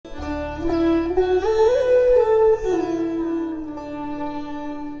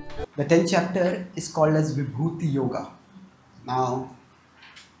The 10th chapter is called as Vibhuti Yoga. Now,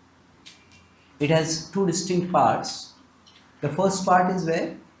 it has two distinct parts. The first part is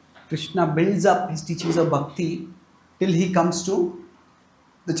where Krishna builds up his teachings of bhakti till he comes to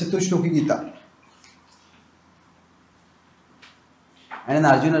the Chatushloki Gita. And then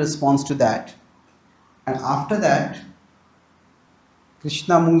Arjuna responds to that. And after that,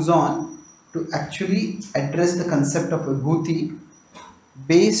 Krishna moves on to actually address the concept of Vibhuti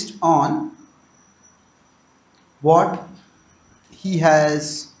based on what he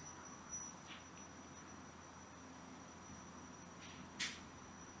has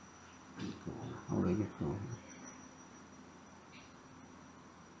how do I get to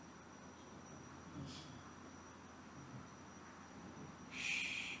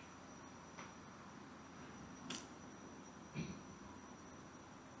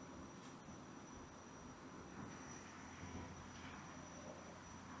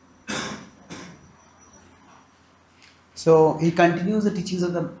So he continues the teachings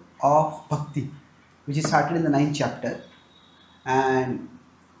of bhakti, which is started in the 9th chapter, and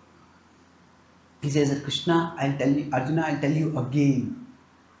he says that Krishna, I'll tell you, Arjuna, I'll tell you again.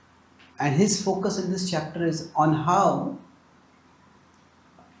 And his focus in this chapter is on how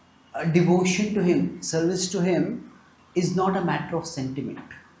devotion to him, service to him, is not a matter of sentiment.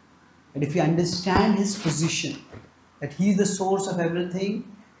 And if you understand his position, that he is the source of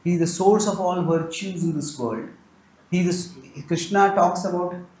everything, he is the source of all virtues in this world. Krishna talks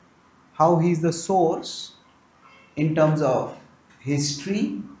about how he is the source in terms of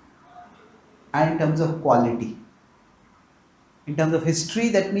history and in terms of quality. In terms of history,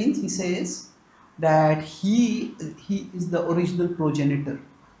 that means he says that he is the original progenitor.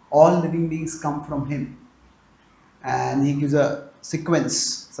 All living beings come from him. And he gives a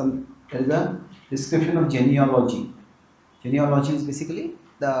sequence. There is a description of genealogy. Genealogy is basically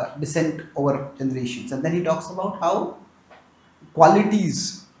the descent over generations. And then he talks about how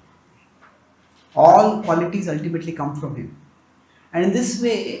qualities, all qualities ultimately come from him. And in this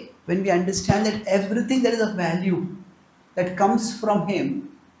way, when we understand that everything that is of value that comes from him,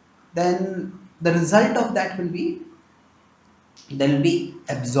 then the result of that will be, there will be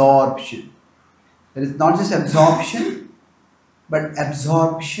absorption. There is not just absorption, but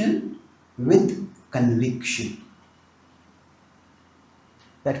absorption with conviction.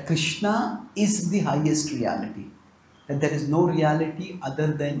 That Krishna is the highest reality. That there is no reality other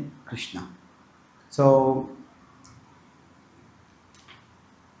than Krishna. So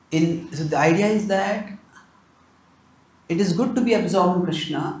the idea is that it is good to be absorbed in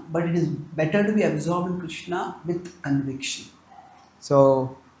Krishna, but it is better to be absorbed in Krishna with conviction.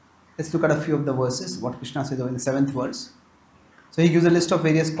 So let's look at a few of the verses, what Krishna says in the 7th verse. So he gives a list of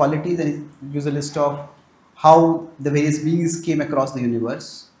various qualities, and he gives a list of how the various beings came across the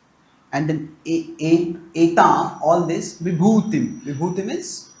universe. And then etam, all this, vibhutim. Vibhutim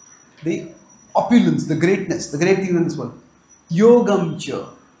is the opulence, the greatness, the great thing in this world. Yogam cha.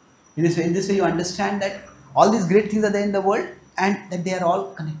 In this way you understand that all these great things are there in the world and that they are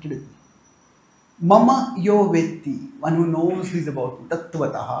all connected with me. Mama yo vetti, one who knows who is about me,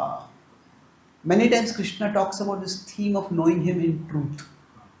 tattvataha. Many times Krishna talks about this theme of knowing him in truth.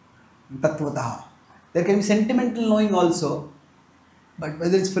 Tattvataha. There can be sentimental knowing also, but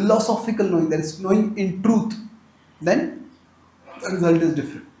whether it's philosophical knowing, that is knowing in truth, then the result is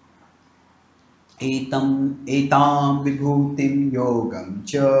different. Etam vibhutim yogam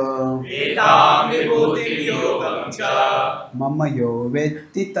cha. Etam vibhutim yogam cha. Mama yo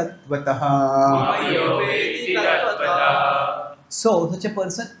vetti tattvataha. Mama yo vetti tattvataha. So, such a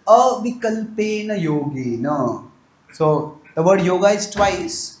person, avikalpena yogena. So, the word yoga is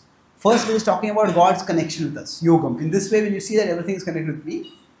twice. First, it is talking about God's connection with us, yogam. In this way, when you see that everything is connected with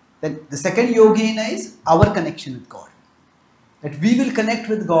me, then the second yogena is our connection with God. That we will connect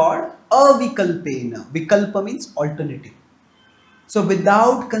with God, avikalpena. Vikalpa means alternative. So,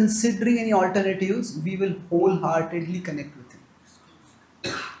 without considering any alternatives, we will wholeheartedly connect with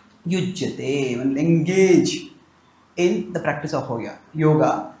Him. Yujyate, will engage in the practice of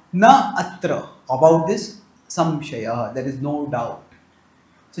yoga. Na atra, about this samshaya, there is no doubt.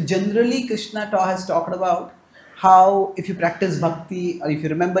 So generally Krishna has talked about how if you practice bhakti or if you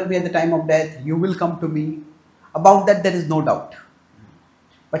remember me at the time of death, you will come to me. About that there is no doubt.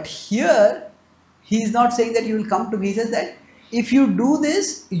 But here he is not saying that you will come to me. He says that if you do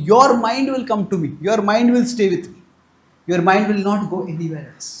this, your mind will come to me. Your mind will stay with me. Your mind will not go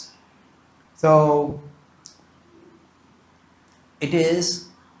anywhere else. So it is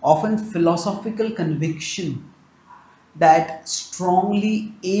often philosophical conviction that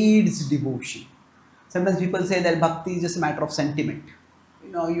strongly aids devotion. Sometimes people say that bhakti is just a matter of sentiment.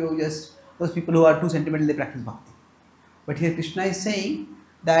 you just, those people who are too sentimental, they practice bhakti. But here Krishna is saying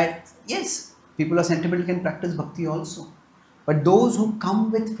that yes, people who are sentimental can practice bhakti also. But those who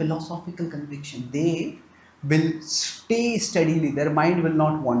come with philosophical conviction, they will stay steadily, their mind will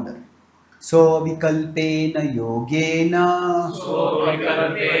not wander. So vikalpena yogena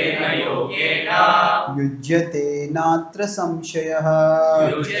सोऽविकल्पेन Yogen yujyate natra samshayah.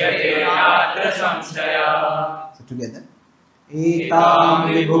 युज्यते नात्र संशयः So together.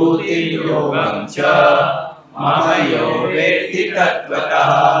 एतां विभूतिं योगं च मम यो वेत्ति तत्त्वतः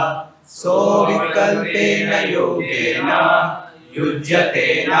सोऽविकल्पेन योगेन युज्यते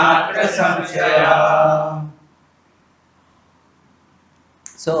नात्र संशयः.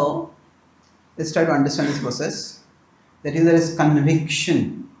 So let's try to understand this process. That is, there is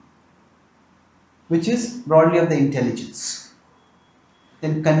conviction, which is broadly of the intelligence.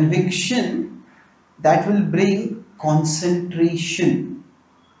 Then conviction, that will bring concentration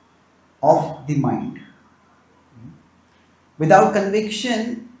of the mind. Without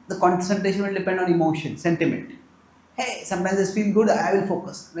conviction, the concentration will depend on emotion, sentiment. Hey, sometimes I feel good, I will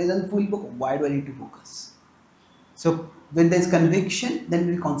focus. When I don't feel good, why do I need to focus? So when there is conviction, then there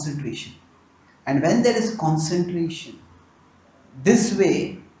will be concentration. And when there is concentration, this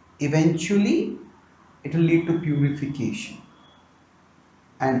way, eventually, it will lead to purification.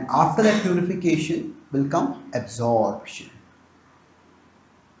 And after that purification will come absorption.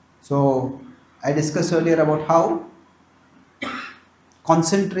 So I discussed earlier about how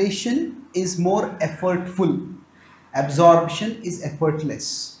concentration is more effortful, absorption is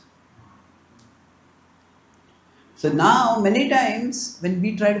effortless. So now many times when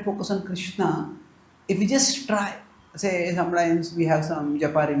we try to focus on Krishna, if we just try, say sometimes we have some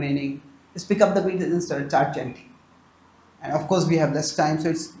japa remaining, just pick up the beat and start chanting. And of course we have less time, so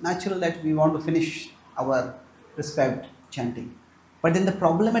it's natural that we want to finish our prescribed chanting. But then the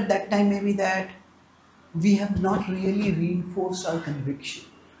problem at that time may be that we have not really reinforced our conviction.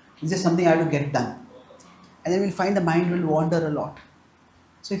 It's just something I have to get done. And then we'll find the mind will wander a lot.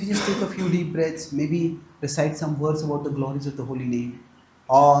 So if you just take a few deep breaths, maybe recite some words about the glories of the holy name,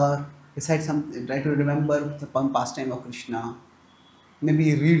 or recite some, try to remember the pastime of Krishna,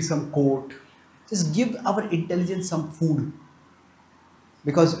 maybe read some quote. Just give our intelligence some food.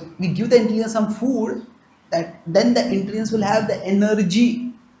 Because we give the intelligence some food, that then the intelligence will have the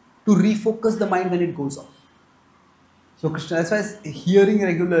energy to refocus the mind when it goes off. So Krishna, that's why hearing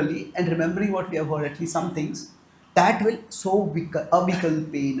regularly and remembering what we have heard, at least some things, that will so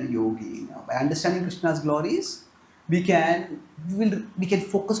avikalpena yogena. By understanding Krishna's glories, we can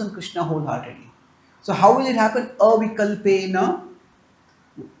focus on Krishna wholeheartedly. So how will it happen? Avikalpena.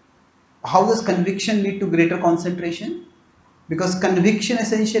 How does conviction lead to greater concentration? Because conviction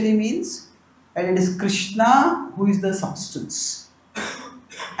essentially means that it is Krishna who is the substance,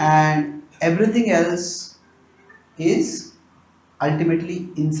 and everything else is ultimately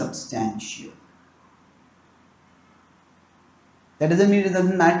insubstantial. That doesn't mean it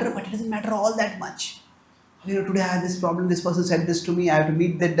doesn't matter, but it doesn't matter all that much. Today I have this problem, this person said this to me, I have to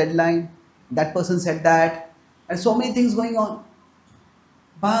meet that deadline, that person said that, and so many things going on.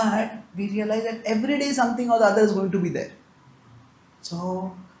 But we realize that every day something or the other is going to be there.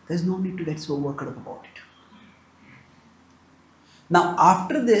 So there's no need to get so worked up about it. Now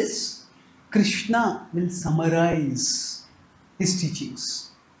after this, Krishna will summarize his teachings.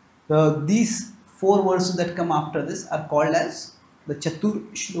 These 4 verses that come after this are called as the Chatur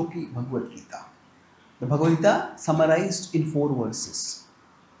Shloki Bhagavad Gita. The Bhagavad Gita summarized in 4 verses.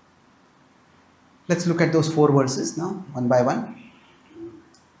 Let's look at those 4 verses now, one by one.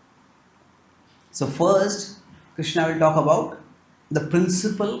 So first, Krishna will talk about the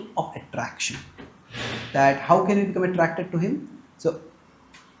principle of attraction. That how can we become attracted to him? So,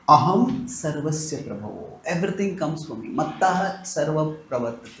 aham sarvasya prabhavo. Everything comes from me. Mattaha sarva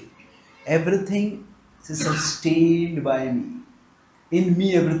pravartate. Everything is sustained by me. In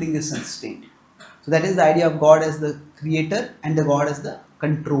me everything is sustained. So that is the idea of God as the creator and the God as the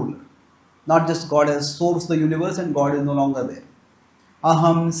controller. Not just God as source of the universe and God is no longer there.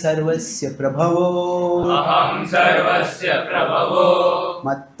 Aham sarvasya prabhavo. अहं सर्वस्य प्रभवो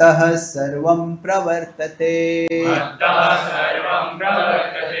Mattaha sarvam pravartate. मत्तः सर्वं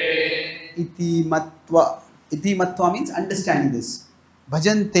प्रवर्तते. Iti matva. Iti matva means understanding this.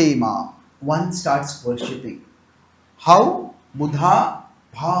 Bhajante ma. One starts worshipping. How? Buddha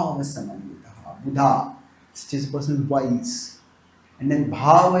bhava samanyutaha. Buddha, which is a person wise. And then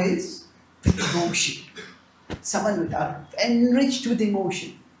bhava is emotion. Someone enriched with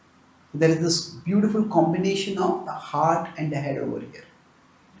emotion. There is this beautiful combination of the heart and the head over here,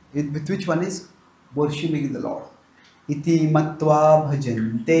 with which one is worshipping the Lord. Iti matva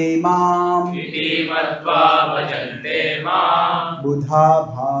bhajante mam इति मत्वा भजन्ते मां buddha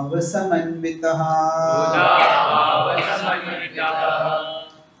bhava samanvitaha. बुधाभावसमन्वितः.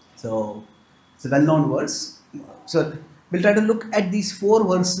 So, it's a well-known verse. So, we'll try to look at these 4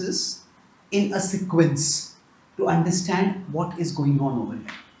 verses in a sequence to understand what is going on over here.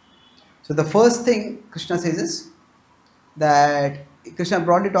 So, the first thing Krishna says is that Krishna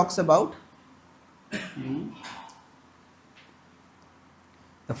broadly talks about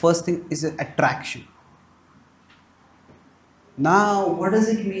the first thing is attraction. Now, what does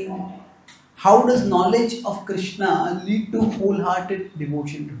it mean? How does knowledge of Krishna lead to wholehearted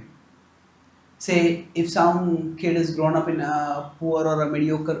devotion to him? Say, if some kid is grown up in a poor or a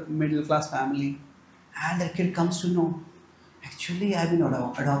mediocre middle class family, and the kid comes to know, actually I've been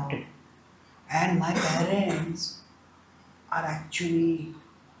adopted, and my parents are actually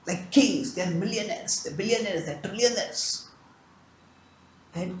like kings, they're millionaires, they're billionaires, they're trillionaires.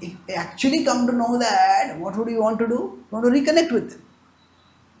 Then if they actually come to know that, what would you want to do? You want to reconnect with them.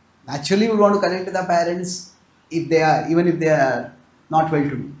 Naturally, you would want to connect with the parents if they are, even if they are not well to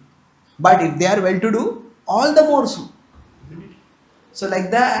do. But if they are well to do, all the more so. So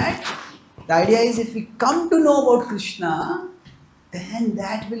like that, the idea is if we come to know about Krishna, then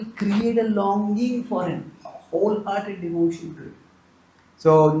that will create a longing for him, a wholehearted devotion to him.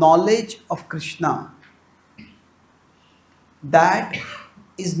 So knowledge of Krishna, that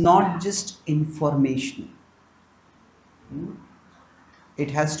is not just informational. It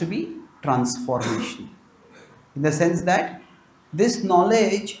has to be transformational. In the sense that this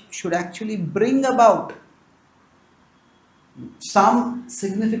knowledge should actually bring about some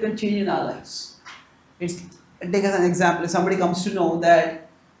significant change in our lives. Take as an example, if somebody comes to know that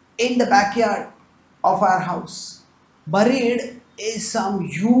in the backyard of our house, buried is some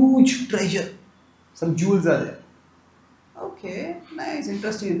huge treasure, some jewels are there. Okay, nice,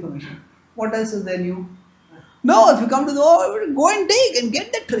 interesting information. What else is there new? No, if you come to know, go and dig and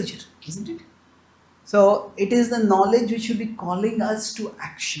get that treasure, isn't it? So it is the knowledge which should be calling us to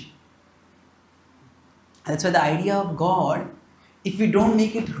action. That's why the idea of God, if we don't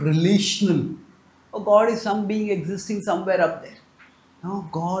make it relational, oh, God is some being existing somewhere up there. No,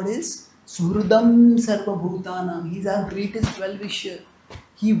 God is Suhridam Sarva Bhutanam. He's our greatest well-wisher.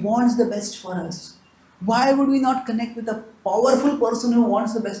 He wants the best for us. Why would we not connect with a powerful person who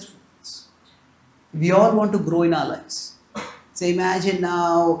wants the best for us? We all want to grow in our lives. So imagine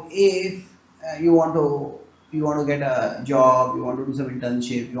now if you want to get a job, you want to do some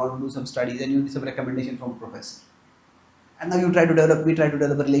internship, you want to do some studies, and you need some recommendation from a professor. And now we try to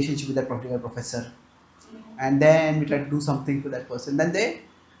develop a relationship with that particular professor, and then we try to do something for that person.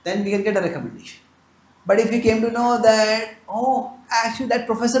 Then we can get a recommendation. But if we came to know that, oh, actually that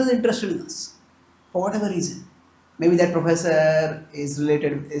professor is interested in us, for whatever reason, maybe that professor is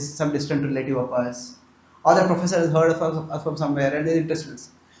some distant relative of us, or that professor has heard of us from somewhere and they're interested in us,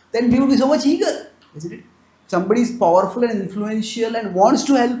 then we would be so much eager, isn't it? Somebody is powerful and influential and wants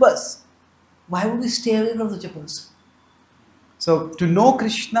to help us. Why would we stay away from such a person? So to know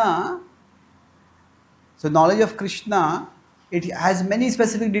Krishna, so knowledge of Krishna, it has many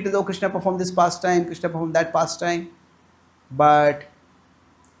specific details. Oh, Krishna performed this pastime, Krishna performed that pastime. But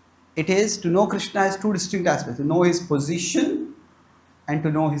it is, to know Krishna has 2 distinct aspects. To know his position and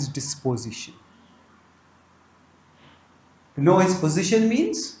to know his disposition. To know his position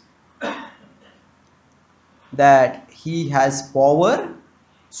means that he has power,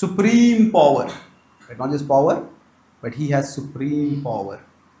 supreme power. But not just power, but he has supreme power.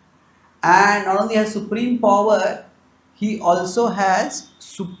 And not only has supreme power, he also has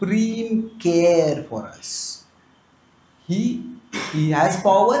supreme care for us. He has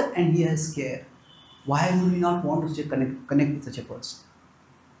power and he has care. Why would we not want to connect with such a person?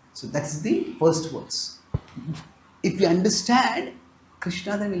 So that's the first verse. If we understand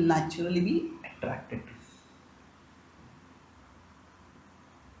Krishna, then we will naturally be attracted to him.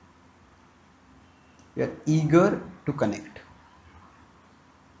 We are eager to connect.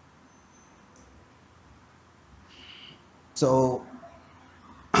 So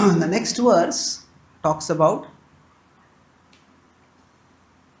the next verse talks about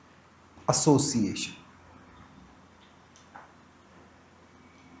association.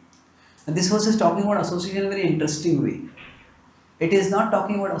 And this verse is talking about association in a very interesting way. It is not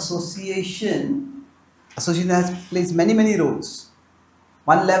talking about association. Association plays many roles.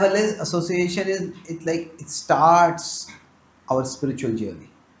 One level is association is it starts our spiritual journey.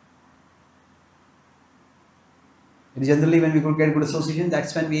 Generally, when we get good association,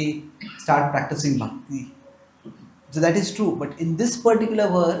 that's when we start practicing bhakti. So that is true. But in this particular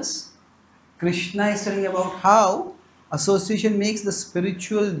verse, Krishna is telling about how Association makes the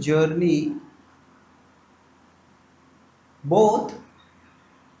spiritual journey both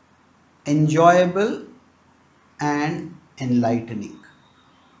enjoyable and enlightening.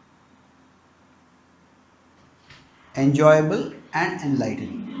 Enjoyable and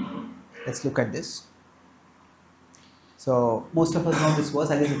enlightening. Let's look at this. So, most of us know this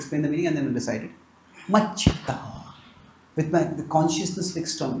verse. I'll just explain the meaning and then we'll decide it. Machitta. With the consciousness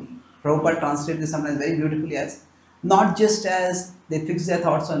fixed on me. Prabhupada translated this sometimes very beautifully as not just as they fix their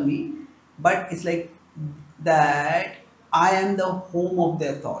thoughts on me, but it's like that I am the home of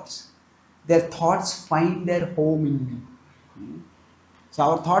their thoughts. Their thoughts find their home in me. So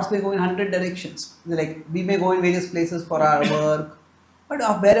our thoughts may go in 100 directions. Like we may go in various places for our work, but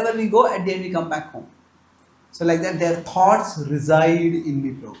wherever we go, at the end we come back home. So like that, their thoughts reside in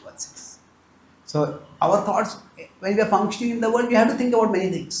me, Prabhupada says. So our thoughts, when we are functioning in the world, we have to think about many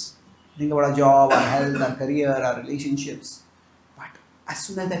things. Think about our job, our health, our career, our relationships. But as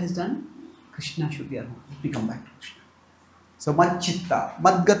soon as that is done, Krishna should be our home. We come back to Krishna. So Madchitta,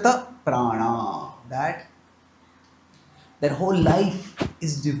 Madgata Prana, that their whole life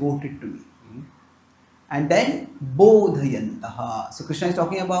is devoted to me. And then Bodhayantaha. So Krishna is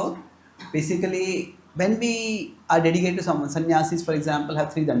talking about basically when we are dedicated to someone, sannyasis for example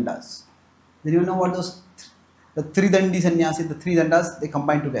have 3 dandas. Then you know what those, the 3 dandi sannyasis, the 3 dandas, they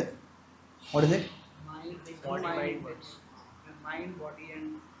combine together. What is it? Mind, body and words.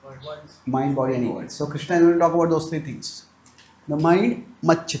 Mind, body and words. So Krishna is going to talk about those 3 things. The mind,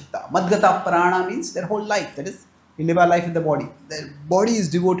 Madchitta. Madgata Prana means their whole life. That is, we live our life in the body. Their body is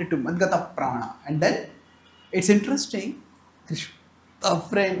devoted to Madgata Prana. And then, it's interesting, a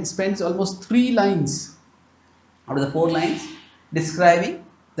friend spends almost 3 lines out of the 4 lines describing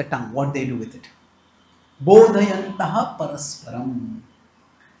the tongue, what they do with it. Bodhayantaha parasparam.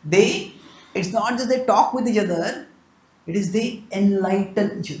 It's not just they talk with each other, it is they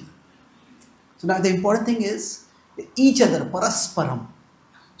enlighten each other. So now the important thing is, each other, parasparam.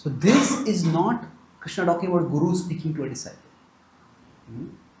 So this is not Krishna talking about Guru speaking to a disciple.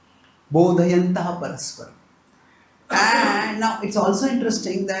 Bodhayantaha parasparam. And now it's also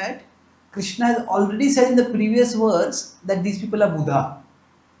interesting that Krishna has already said in the previous verse that these people are Buddha.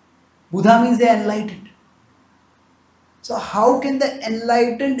 Buddha means they are enlightened. So how can the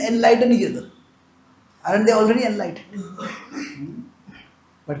enlightened enlighten each other? Aren't they already enlightened?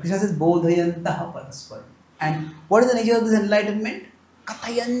 But Krishna says Bodhayantaha parasparam. And what is the nature of this enlightenment?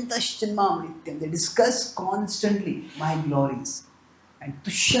 Kathayantaschanmamrityam. They discuss constantly my glories. And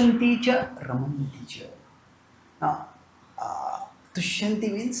tushyanti cha ramanti cha. Now,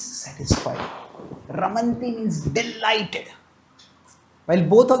 tushyanti means satisfied. Ramanti means delighted. While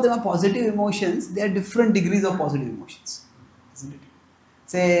both of them are positive emotions, they are different degrees of positive emotions. Isn't it?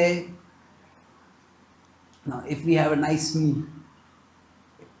 Say, now if we have a nice meal,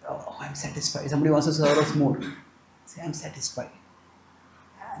 oh, I'm satisfied. Somebody wants to serve us more. Say, I'm satisfied.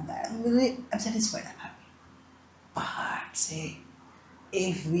 And I'm satisfied, I'm happy. But say,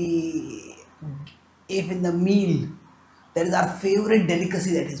 if in the meal there is our favorite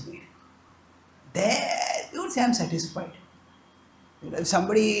delicacy that is made, there you would say I'm satisfied. If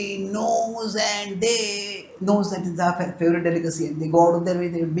somebody knows and they knows that it's our favorite delicacy and they go out of their way,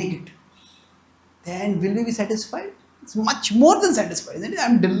 they will make it, then will we be satisfied? It's much more than satisfied, isn't it?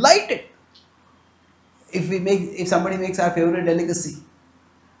 I'm delighted. If somebody makes our favorite delicacy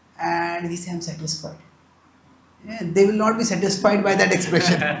and we say I'm satisfied, they will not be satisfied by that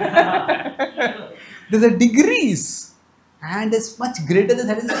expression. There's a degrees, and it's much greater than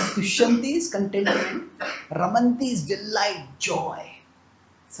satisfaction. Tushyanti is contentment, Ramanti is delight, joy.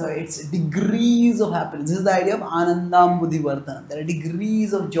 So it's degrees of happiness. This is the idea of Anandam Buddhivardhanam. There are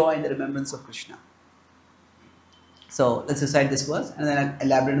degrees of joy in the remembrance of Krishna. So let's recite this verse and then I'll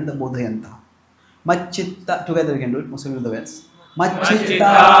elaborate on the Bodhayanta. Machitta, together we can do it, most of you know the verse. Machitta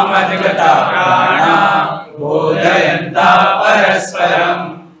madgata prana bodhayanta parasparam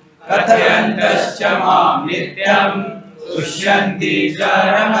kathayantascha mam nityam tushyanti cha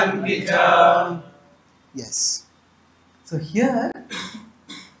ramanti cha. Yes. So here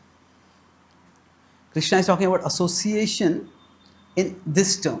Krishna is talking about association in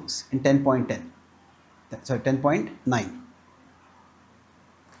these terms in 10.10. Sorry, 10.9.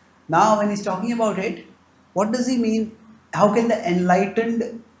 Now when he's talking about it, what does he mean? How can the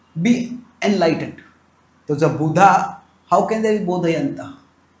enlightened be enlightened? So the Buddha, how can there be Bodhayanta?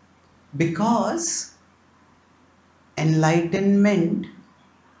 Because enlightenment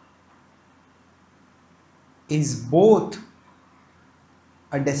is both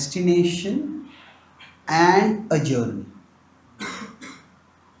a destination and a journey.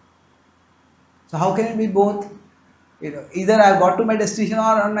 So how can it be both? Either I got to my destination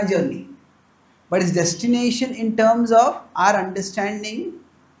or on my journey. But it's destination in terms of our understanding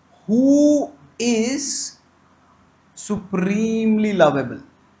who is supremely lovable,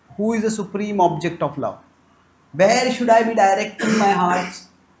 who is the supreme object of love. Where should I be directing my heart's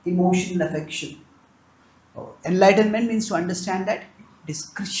emotion and affection? Enlightenment means to understand that it is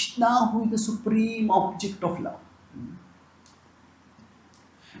Krishna who is the supreme object of love.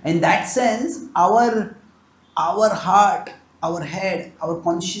 In that sense, our heart, our head, our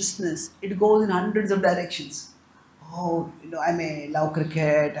consciousness, it goes in hundreds of directions. Oh, I may love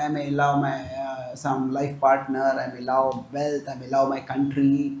cricket, I may love my some life partner, I may love wealth, I may love my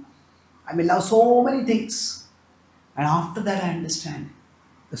country, I may love so many things. And after that, I understand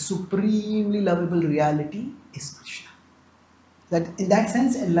the supremely lovable reality is Krishna. That in that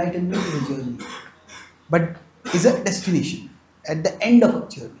sense, enlightenment is a journey, but is a destination at the end of a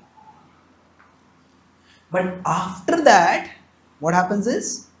journey. But after that, what happens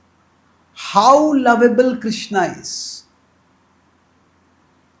is, how lovable Krishna is,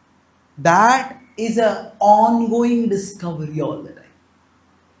 that is an ongoing discovery all the time.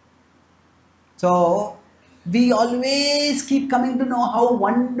 So, we always keep coming to know how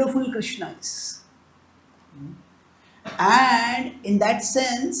wonderful Krishna is. And in that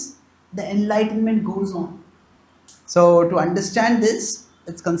sense, the enlightenment goes on. So, to understand this,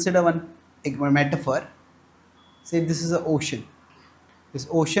 let's consider one metaphor. Say this is an ocean. This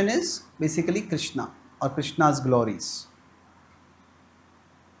ocean is basically Krishna or Krishna's glories.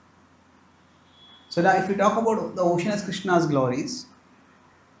 So now if we talk about the ocean as Krishna's glories,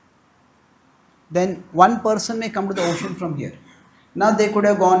 then one person may come to the ocean from here. Now they could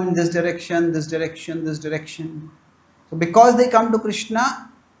have gone in this direction, this direction, this direction. So because they come to Krishna,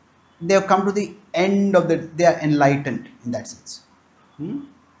 they have come to the end of they are enlightened in that sense.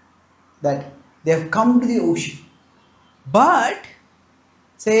 That they have come to the ocean. But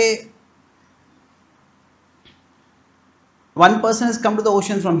say one person has come to the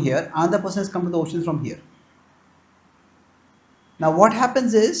ocean from here, another person has come to the ocean from here. Now what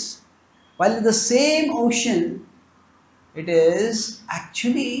happens is, while in the same ocean, it is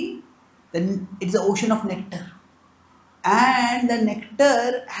actually it's the ocean of nectar, and the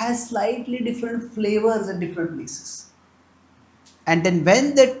nectar has slightly different flavors at different places. And then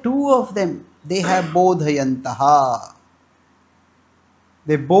when the two of them, they have bodhayantaha,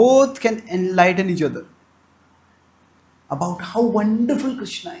 they both can enlighten each other about how wonderful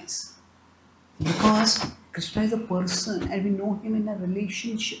Krishna is. Because Krishna is a person and we know him in a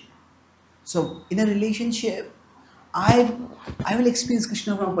relationship. So in a relationship, I will experience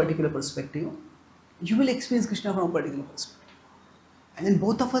Krishna from a particular perspective. You will experience Krishna from a particular perspective. And then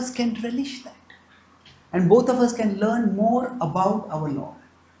both of us can relish that. And both of us can learn more about our Lord.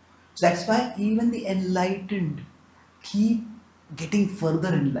 So that's why even the enlightened keep getting further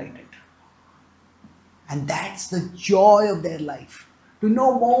enlightened. And that's the joy of their life. To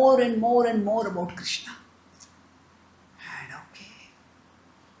know more and more and more about Krishna. And okay.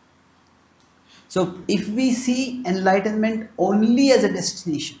 So if we see enlightenment only as a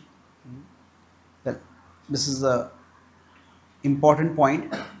destination, well, this is an important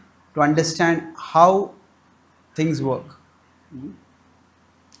point to understand how things work.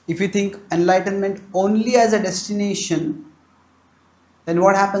 If you think enlightenment only as a destination, then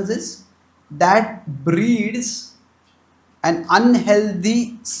what happens is that breeds an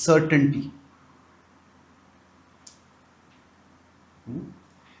unhealthy certainty.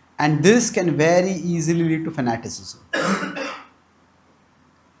 And this can very easily lead to fanaticism.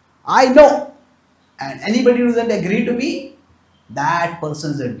 I know, and anybody who doesn't agree to me, that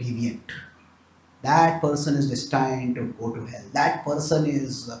person is a deviant. That person is destined to go to hell. That person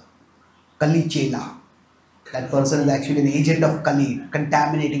is Kali Chela. That person is actually an agent of Kali,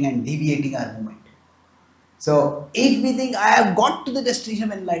 contaminating and deviating our movement. So, if we think I have got to the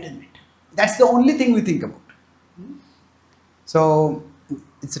destination of enlightenment, that's the only thing we think about. So,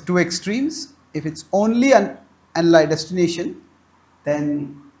 it's two extremes. If it's only an enlightened destination,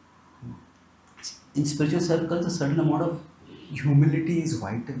 then in spiritual circles, a certain amount of humility is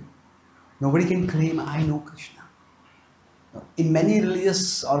vital. Nobody can claim, I know Krishna. In many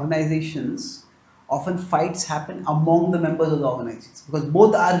religious organizations, often fights happen among the members of the organizations because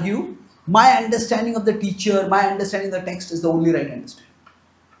both argue, my understanding of the teacher, my understanding of the text is the only right understanding.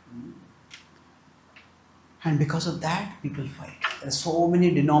 And because of that, people fight. There are so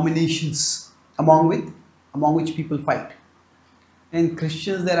many denominations among which people fight. In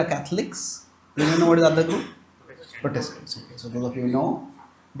Christians, there are Catholics. You know what is the other group? Protestants. Okay, so those of you know,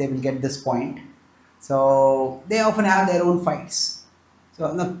 they will get this point. So they often have their own fights.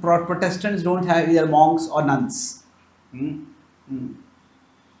 So the Protestants don't have either monks or nuns. Hmm? Hmm.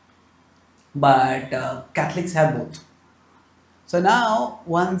 But Catholics have both. So now,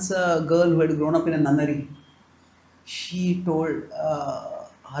 once a girl who had grown up in a nunnery, she told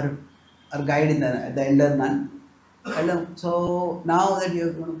her guide in the elder nun, elder, so now that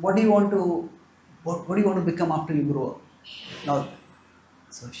you, what do you want to, what do you want to become after you grow up? Now,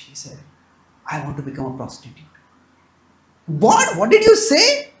 so she said, I want to become a prostitute. What? What did you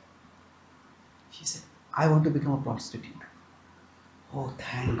say? She said, I want to become a prostitute. Oh,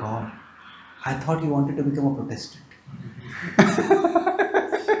 thank God. I thought you wanted to become a Protestant.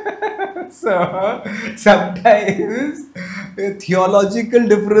 So sometimes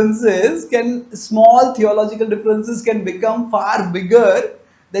small theological differences can become far bigger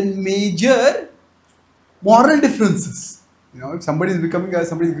than major moral differences. If somebody is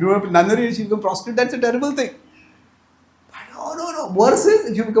somebody grew up in nunnery and she becomes a prostitute, that's a terrible thing. But no. Worse is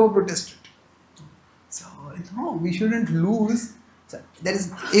if you become a Protestant. So we shouldn't lose. So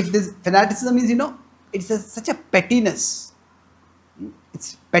if this fanaticism is, it's such a pettiness.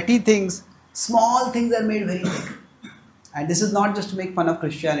 It's petty things. Small things are made very big. And this is not just to make fun of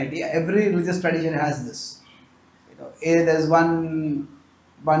Christianity. Every religious tradition has this. There's one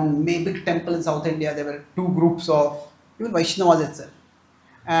big temple in South India. There were two groups of even Vaishnavas itself.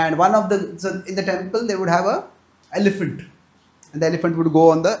 And so in the temple they would have a elephant, and the elephant would go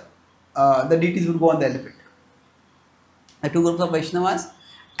on the deities would go on the elephant. The two groups of Vaishnavas,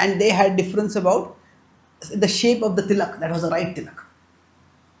 and they had difference about the shape of the tilak. That was the right tilak.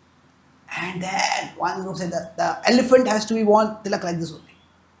 And then one group said that the elephant has to be worn tilak like this only,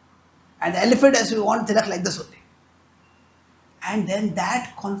 and the elephant has to be worn tilak like this only. And then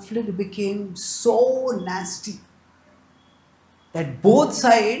that conflict became so nasty that both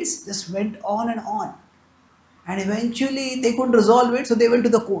sides just went on and on. And eventually they couldn't resolve it, so they went to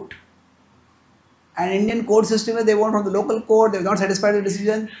the court. And Indian court system is they went from the local court, they were not satisfied with the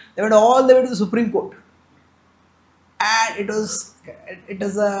decision, they went all the way to the Supreme Court. And it was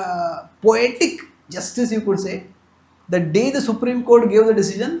a poetic justice, you could say. The day the Supreme Court gave the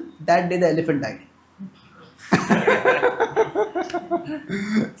decision, that day the elephant died.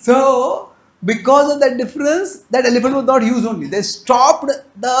 So, because of that difference, that elephant was not used only. They stopped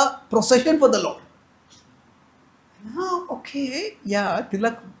the procession for the Lord. Now, okay, yeah,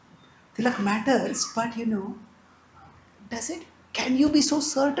 tilak matters, but can you be so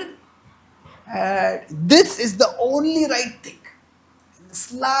certain? This is the only right thing.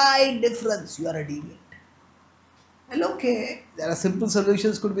 Slight difference, you are a deviant. Well, okay, there are simple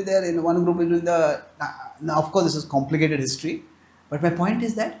solutions could be there. In one group is doing now of course this is complicated history, but my point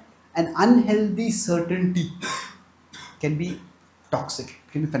is that an unhealthy certainty can be toxic,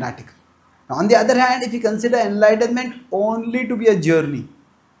 can be fanatical. Now, on the other hand, if you consider enlightenment only to be a journey,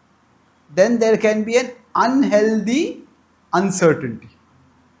 then there can be an unhealthy uncertainty.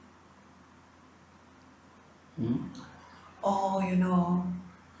 Oh,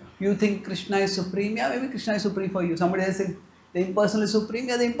 you think Krishna is supreme? Yeah, maybe Krishna is supreme for you. Somebody else thinks the impersonal is supreme.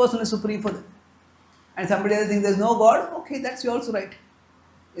 Yeah, the impersonal is supreme for them. And somebody else thinks there is no God. Okay, that's also right.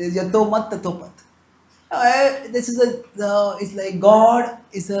 Yato mat tato pat. This is it's like God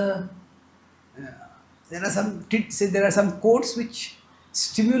is a. There are some quotes which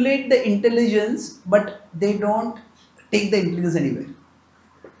stimulate the intelligence, but they don't take the intelligence anywhere.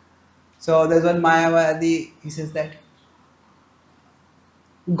 So there's one Mayavadi, he says that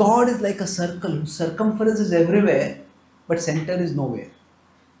God is like a circle whose circumference is everywhere, but center is nowhere.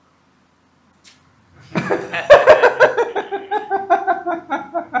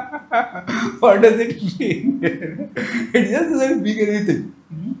 What does it mean? It just doesn't mean anything.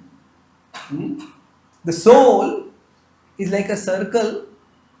 The soul is like a circle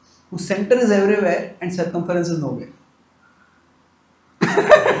whose center is everywhere and circumference is nowhere.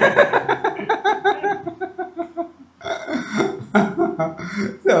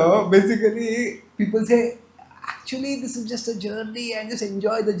 So basically, people say, actually, this is just a journey and just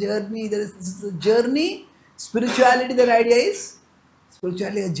enjoy the journey. This is a journey. Spirituality, the idea is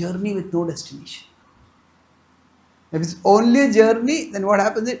spirituality, a journey with no destination. If it's only a journey, then what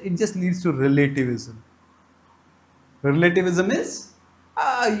happens is it just leads to relativism. Relativism is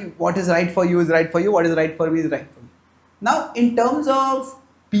what is right for you is right for you, what is right for me is right for me. Now, in terms of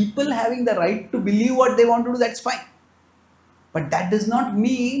people having the right to believe what they want to do, that's fine. But that does not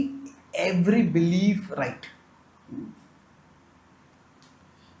mean every belief right.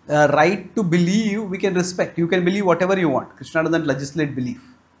 The right to believe we can respect. You can believe whatever you want. Krishna doesn't legislate belief.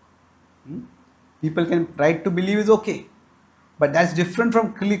 People can, right to believe is okay. But that's different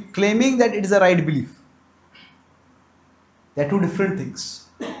from claiming that it is a right belief. They are two different things.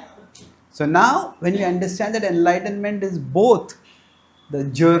 So now when we understand that enlightenment is both the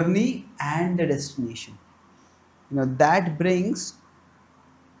journey and the destination, that brings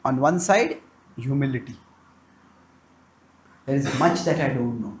on one side humility. There is much that I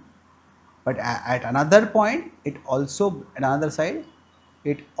don't know. But at another point, another side,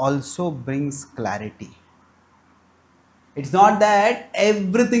 it also brings clarity. It's not that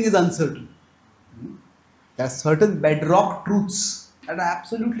everything is uncertain. There are certain bedrock truths that are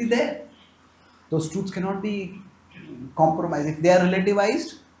absolutely there. Those truths cannot be compromised. If they are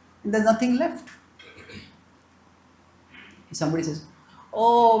relativized, then there's nothing left. If somebody says,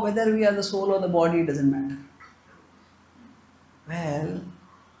 oh, whether we are the soul or the body, it doesn't matter. Well,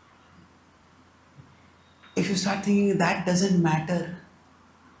 if you start thinking that doesn't matter,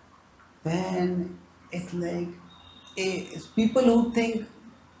 then it's like it's people who think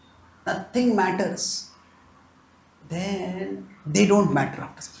nothing matters, then they don't matter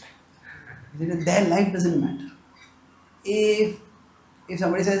after some time. Their life doesn't matter. If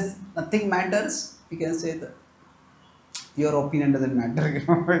somebody says nothing matters, you can say that your opinion doesn't matter,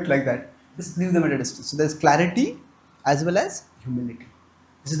 it's like that. Just leave them at a distance. So there's clarity as well as humility.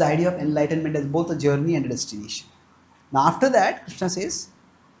 This is the idea of enlightenment as both a journey and a destination. Now after that, Krishna says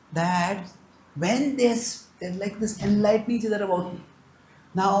that when there's like this enlightening each other about me.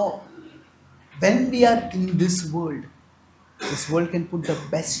 Now, when we are in this world can put the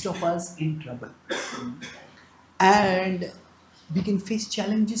best of us in trouble. And we can face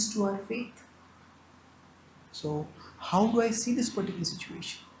challenges to our faith. So, how do I see this particular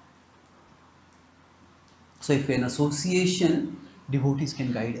situation? So, if we're in association, devotees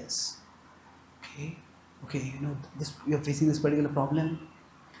can guide us. Okay, we are facing this particular problem.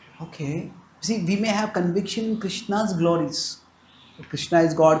 Okay, see, we may have conviction in Krishna's glories. Krishna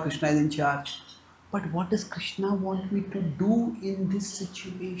is God, Krishna is in charge. But what does Krishna want me to do in this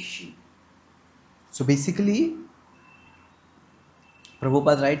situation? So basically,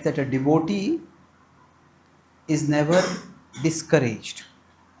 Prabhupada writes that a devotee is never discouraged.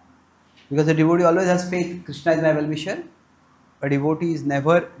 Because the devotee always has faith, Krishna is my well-wisher. A devotee is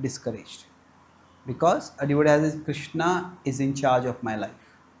never discouraged. Because a devotee has this, Krishna is in charge of my life.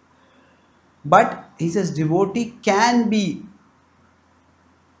 But he says devotee can be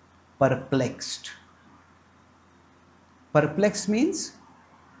perplexed. Perplexed means,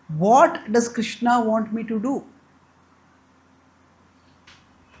 what does Krishna want me to do?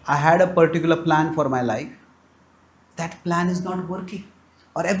 I had a particular plan for my life. That plan is not working.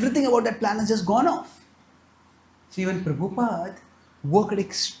 Or everything about that plan has just gone off. So even Prabhupada worked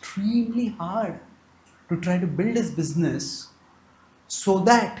extremely hard to try to build his business so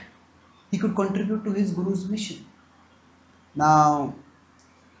that he could contribute to his Guru's mission. Now,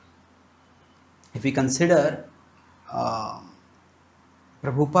 if we consider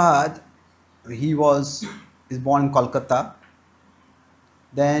Prabhupada, he is born in Kolkata,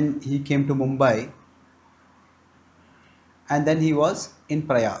 then he came to Mumbai, and then he was in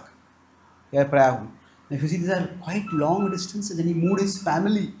Prayag. Now, if you see, these are quite long distances, and he moved his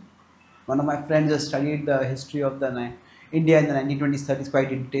family. One of my friends has studied the history of India in the 1920s, 30s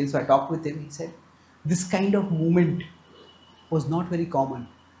quite in detail. So I talked with him. He said this kind of movement was not very common,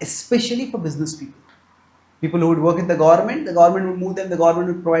 especially for business people. People who would work in the government would move them, the government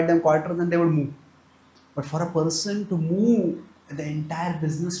would provide them quarters and they would move. But for a person to move the entire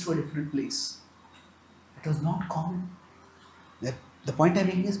business to a different place, it was not common. The point I'm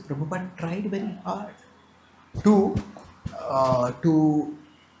making is Prabhupada tried very hard to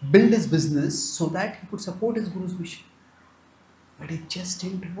build his business so that he could support his Guru's mission. But it just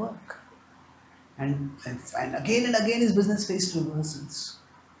didn't work. And again and again his business faced reversals.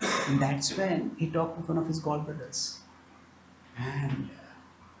 And that's when he talked with one of his god brothers. And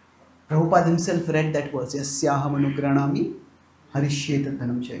Prabhupada himself read that verse, Yasyaham anugranami harishyeta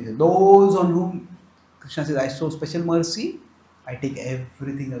dhanam chaya. Those on whom Krishna says, I show special mercy, I take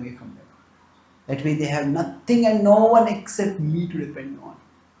everything away from them. That way they have nothing and no one except me to depend on.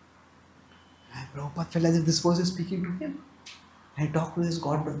 And Prabhupada felt as if this verse is speaking to him. And he talked with his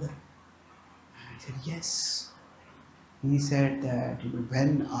god brother. And he said, yes. He said that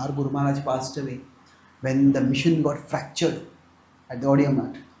when our Guru Maharaj passed away, when the mission got fractured at the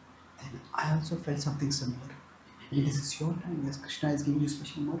Audiamat, then I also felt something similar. And this is your time. Yes, Krishna is giving you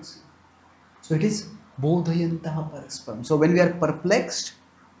special mercy. So it is bodhayantaha parasparam. So when we are perplexed,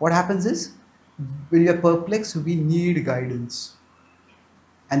 what happens is, when we are perplexed, we need guidance.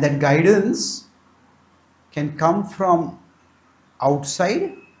 And that guidance can come from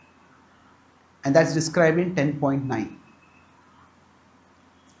outside, and that's described in 10.9.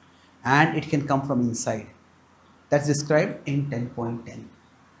 And it can come from inside. That's described in 10.10.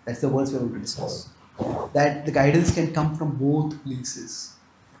 That's the words we're going to discuss. That the guidance can come from both places.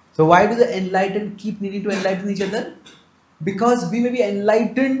 So why do the enlightened keep needing to enlighten each other? Because we may be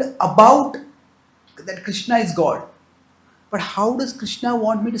enlightened about that Krishna is God. But how does Krishna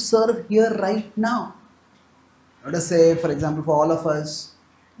want me to serve here right now? Let us say, for example, for all of us,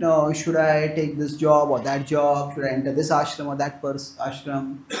 should I take this job or that job? Should I enter this ashram or that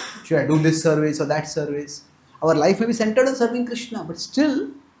ashram? Should I do this service or that service? Our life may be centered on serving Krishna, but still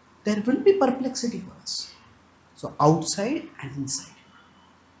there will be perplexity for us. So outside and inside.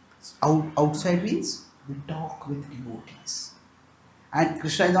 Outside means we talk with devotees. And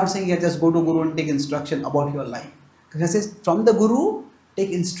Krishna is not saying here just go to Guru and take instruction about your life. Krishna says from the Guru,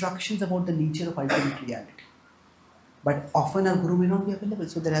 take instructions about the nature of ultimate reality. But often our Guru may not be available,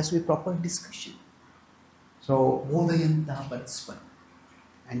 so there has to be proper discussion. So, Bodhayanta Parasparam.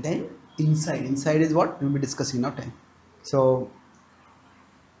 And then inside is what we will be discussing now time. So,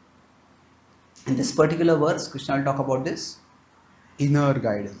 in this particular verse, Krishna will talk about this inner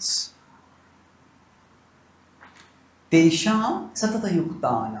guidance. Tesham satata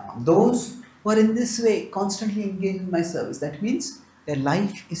yuktanam. Those who are in this way constantly engaged in my service. That means their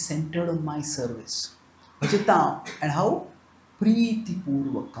life is centered on my service. Bhajatam. And how? Preeti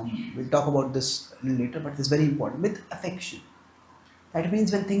purvakam. We'll talk about this a little later, but it's very important. With affection. That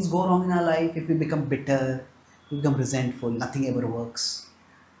means when things go wrong in our life, if we become bitter, we become resentful, nothing ever works,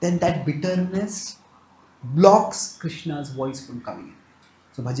 then that bitterness blocks Krishna's voice from coming in.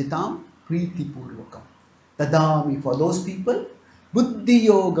 So Bhajatam Preeti Purvakam. Dadami, for those people, Buddhi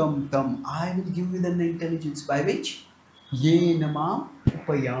Yogam Tam, I will give you the intelligence by which Ye Namam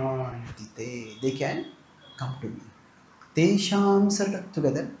Upayantite, they can come to me. Tesham Satat,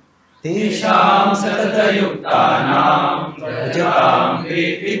 together. Tesham satata yuktanam Bhajatam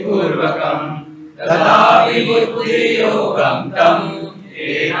Preeti Purvakam Tadapi buddhi yogam tam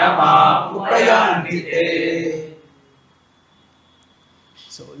enama upayantite.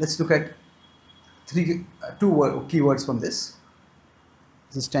 So let's look at two keywords from this.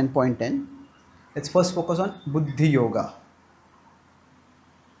 This is 10.10. Let's first focus on Buddhi Yoga.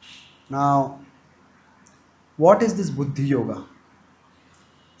 Now, what is this Buddhi Yoga?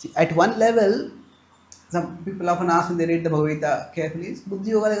 See, at one level, some people often ask when they read the Bhagavad Gita carefully, is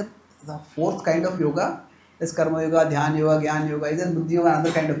Buddhi Yoga like the fourth kind of yoga? There's Karma Yoga, Dhyana Yoga, Jnana Yoga. Is there Buddhi Yoga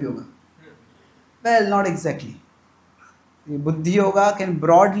another kind of yoga? Well, not exactly. Buddhi Yoga can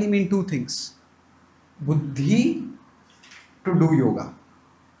broadly mean two things. Buddhi to do yoga.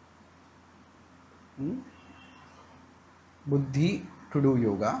 Buddhi to do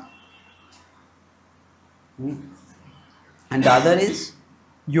yoga. And the other is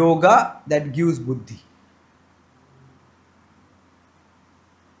yoga that gives buddhi.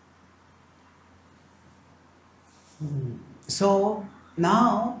 So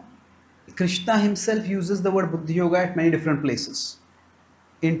now Krishna himself uses the word Buddhi Yoga at many different places.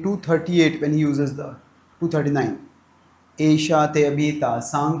 In 238 when he uses the 239 Esha te abhita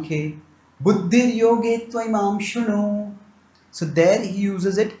sankhe buddhir yoge tvaimam shuno. So there he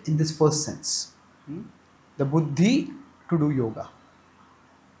uses it in this first sense. The buddhi to do yoga.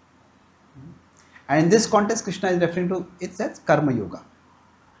 And in this context Krishna is referring to it as karma yoga.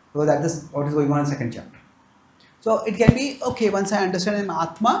 So that is what is going on in the second chapter. So it can be, okay, once I understand I'm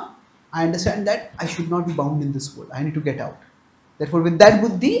Atma, I understand that I should not be bound in this world. I need to get out. Therefore, with that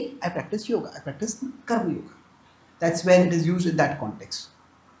buddhi, I practice yoga. I practice karma yoga. That's when it is used in that context.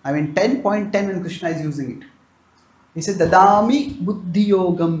 I mean, 10.10 when Krishna is using it. He said, Dadami buddhi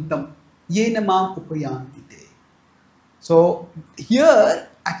yogam tam yena mam upayantite. So, here,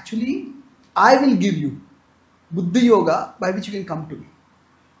 actually, I will give you buddhi yoga by which you can come to me.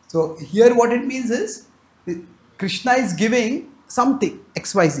 So, here what it means is, Krishna is giving something,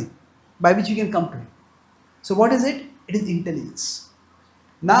 XYZ, by which you can come to him. So what is it? It is intelligence.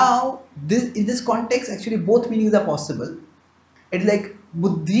 Now, in this context, actually both meanings are possible. It's like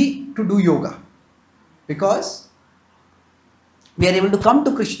buddhi to do yoga. Because we are able to come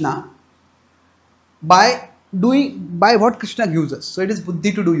to Krishna by what Krishna gives us. So it is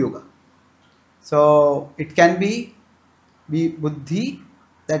buddhi to do yoga. So it can be buddhi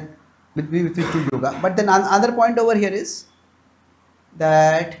that with which to yoga. But then another point over here is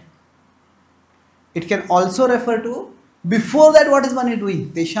that it can also refer to before that what is one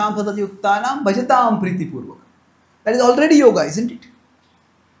doing? Tesham satat yuktanam bhajatam preeti purvakam. That is already yoga, isn't it?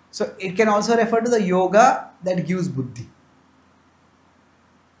 So it can also refer to the yoga that gives buddhi.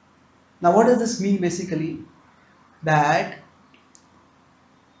 Now what does this mean basically? That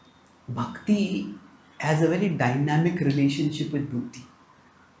bhakti has a very dynamic relationship with buddhi.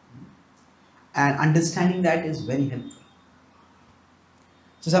 And understanding that is very helpful.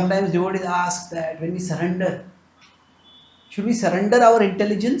 So sometimes devotees ask that when we surrender, should we surrender our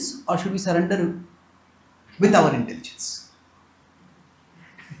intelligence or should we surrender with our intelligence?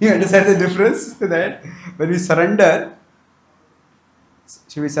 You understand the difference? That when we surrender,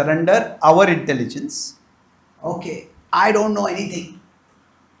 should we surrender our intelligence? Okay, I don't know anything.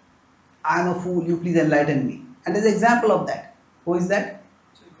 I am a fool, you please enlighten me. And there's an example of that. Who is that?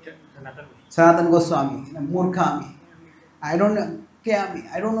 Sanatana Goswami, Murkhami. I don't know, Kyami,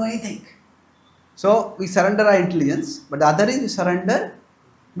 I don't know anything. So we surrender our intelligence, but the other is we surrender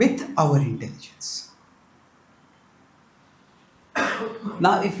with our intelligence.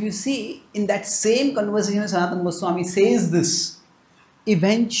 Now if you see in that same conversation Sanatana Goswami says this,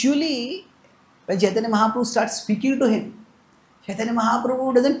 eventually when Chaitanya Mahaprabhu starts speaking to him, Chaitanya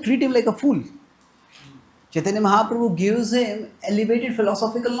Mahaprabhu doesn't treat him like a fool. Chaitanya Mahaprabhu gives him elevated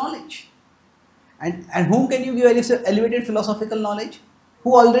philosophical knowledge. And whom can you give elevated philosophical knowledge?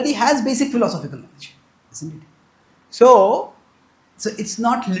 Who already has basic philosophical knowledge, isn't it? So it's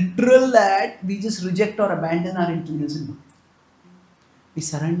not literal that we just reject or abandon our intelligence. We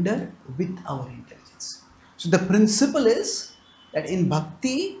surrender with our intelligence. So the principle is that in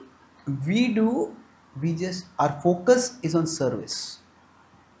bhakti, our focus is on service.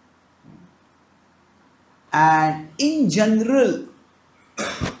 And in general,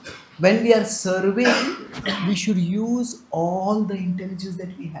 when we are serving, we should use all the intelligence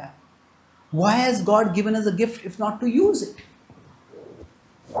that we have. Why has God given us a gift if not to use it?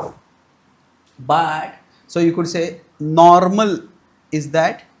 But, so you could say, normal is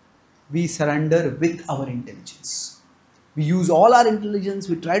that we surrender with our intelligence. We use all our intelligence,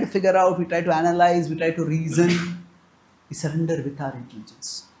 we try to figure out, we try to analyze, we try to reason. We surrender with our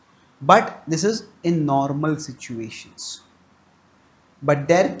intelligence. But this is in normal situations. But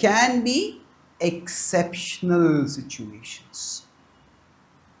there can be exceptional situations.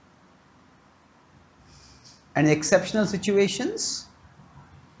 And in exceptional situations,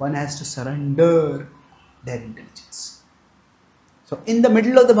 one has to surrender their intelligence. So in the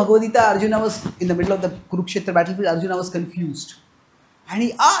middle of the Bhagavad Gita, Arjuna was, in the middle of the Kurukshetra battlefield, Arjuna was confused. And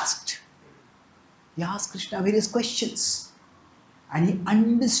he asked Krishna various questions. And he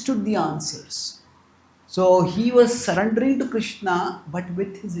understood the answers. So he was surrendering to Krishna, but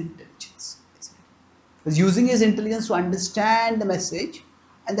with his intelligence. He was using his intelligence to understand the message,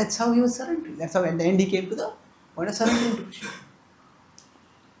 and that's how he was surrendering. That's how at the end he came to the point of surrendering to Krishna.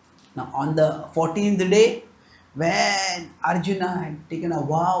 Now on the 14th day, when Arjuna had taken a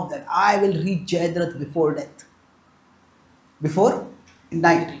vow that I will reach Jayadratha before death, before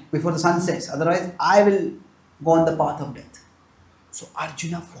night, before the sun sets, otherwise I will go on the path of death. So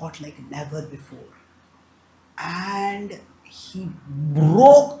Arjuna fought like never before. And he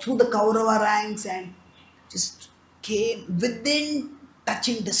broke through the Kaurava ranks and just came within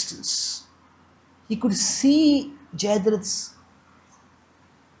touching distance. He could see Jayadratha's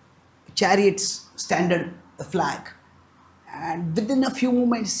chariots standard, the flag. And within a few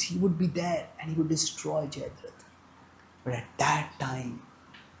moments he would be there and he would destroy Jayadratha. But at that time,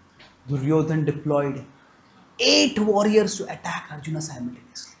 Duryodhana deployed 8 warriors to attack Arjuna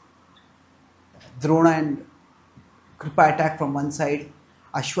simultaneously. Drona and Kripa attack from one side,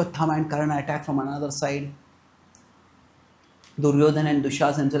 Ashwathama and Karna attack from another side, Duryodhana and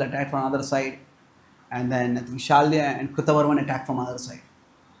Dushasana attack from another side, and then I think Shalya and Krutavarman attack from another side.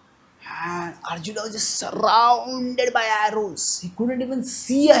 And Arjuna was just surrounded by arrows. He couldn't even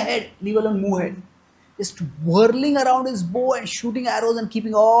see ahead, leave alone move ahead. Just whirling around his bow and shooting arrows and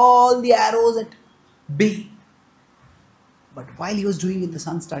keeping all the arrows at bay. But while he was doing it, the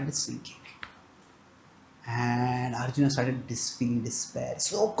sun started sinking. And Arjuna started feeling despair.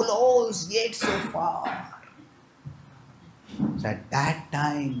 So close, yet so far. So at that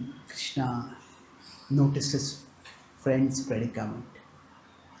time, Krishna noticed his friend's predicament.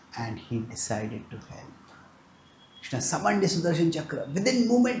 And he decided to help. Krishna summoned the Sudarshan Chakra. Within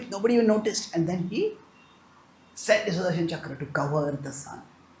moment, nobody even noticed. And then he set the Sudarshan Chakra to cover the sun.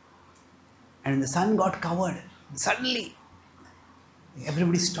 And when the sun got covered, suddenly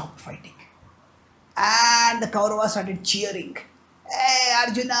everybody stopped fighting. And the Kauravas started cheering. Hey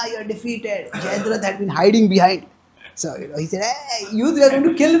Arjuna, you are defeated. Jayadratha had been hiding behind. So he said, hey, you are going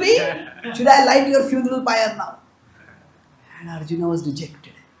to kill me? Should I light your funeral pyre now? And Arjuna was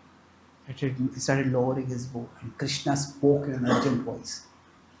dejected. He started lowering his bow. And Krishna spoke in an urgent voice.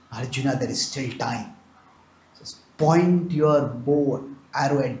 Arjuna, there is still time. Just point your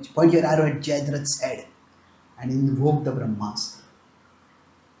arrow at Jayadratha's head and invoke the Brahmastra.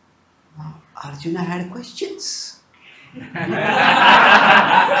 Now, Arjuna had questions.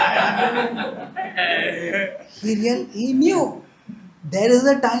 He knew. there is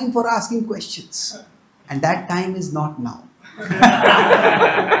a time for asking questions, and that time is not now.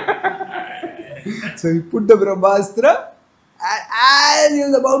 So he put the Brahmastra, and as he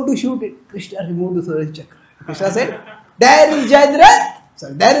was about to shoot it, Krishna removed the Swaraj Chakra. Krishna said, there is Jayadratha,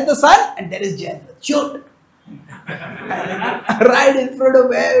 so there is the sun, and there is Jayadratha. Shoot! Right in front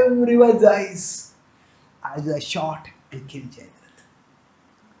of everyone's eyes. Arjuna shot and killed Jayadratha.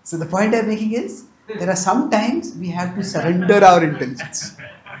 So the point I'm making is, there are some times we have to surrender our intelligence.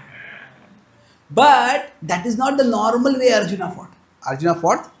 But that is not the normal way Arjuna fought. Arjuna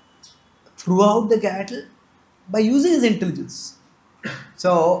fought throughout the battle by using his intelligence.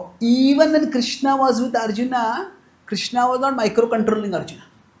 So even when Krishna was with Arjuna, Krishna was not micro-controlling Arjuna.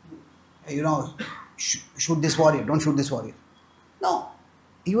 You know, shoot this warrior, don't shoot this warrior. No,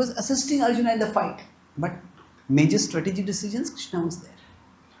 he was assisting Arjuna in the fight. But major strategic decisions, Krishna was there.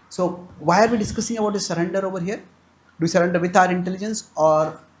 So why are we discussing about the surrender over here? Do we surrender with our intelligence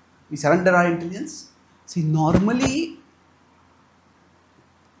or we surrender our intelligence? See, normally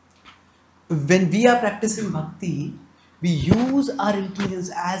when we are practicing bhakti, we use our intelligence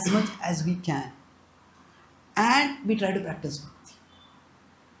as much as we can and we try to practice bhakti.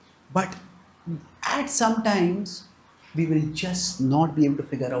 But at some times, we will just not be able to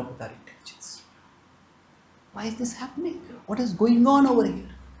figure out with our intelligence. Why is this happening? What is going on over here?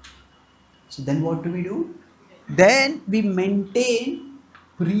 So then what do? Then we maintain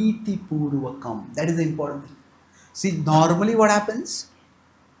Priti Purvakam. That is the important thing. See, normally what happens?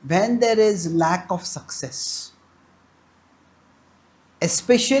 When there is lack of success,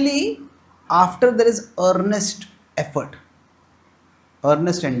 especially after there is earnest effort,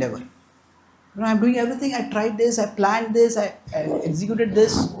 earnest endeavor. You know, I'm doing everything, I tried this, I planned this, I executed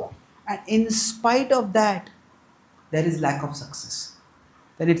this, and in spite of that, there is lack of success.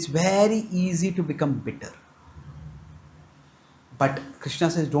 Then it's very easy to become bitter. But Krishna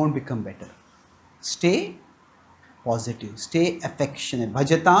says, don't become bitter. Stay positive, stay affectionate.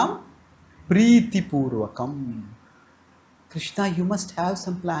 Bhajatam Priti Purvakam. Krishna, you must have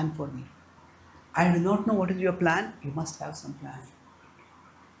some plan for me. I do not know what is your plan. You must have some plan.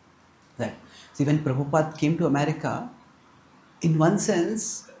 Right. See, when Prabhupada came to America, in one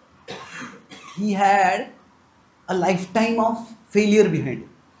sense, he had a lifetime of failure behind him.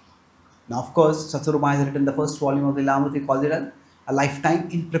 Now, of course, Satsaruma has written the first volume of the Lilamrita, he calls it a lifetime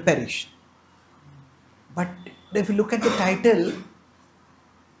in preparation. But if you look at the title,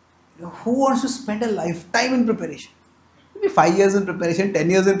 who wants to spend a lifetime in preparation? Maybe 5 years in preparation, 10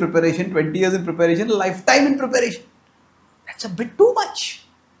 years in preparation, 20 years in preparation, a lifetime in preparation. That's a bit too much.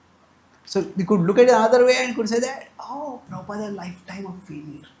 So we could look at it another way and could say that, oh, Prabhupada had a lifetime of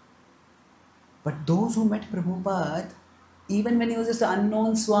failure. But those who met Prabhupada, even when he was just an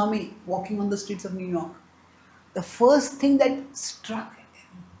unknown Swami walking on the streets of New York, the first thing that struck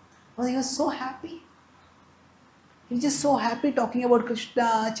him was he was so happy. He was just so happy talking about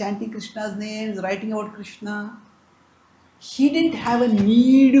Krishna, chanting Krishna's names, writing about Krishna. He didn't have a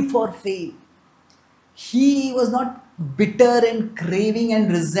need for fame. He was not bitter and craving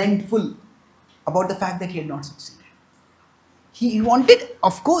and resentful about the fact that he had not succeeded. He wanted,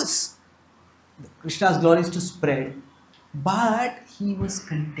 of course, Krishna's glories to spread, but he was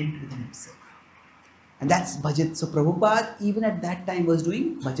content within himself. And that's bhajat. So Prabhupada even at that time was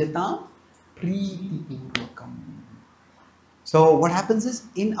doing bhajatam priti purvakam. So what happens is,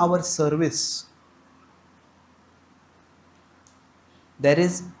 in our service, there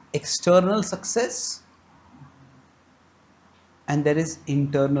is external success and there is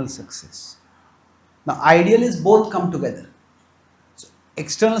internal success. Now ideal is both come together. So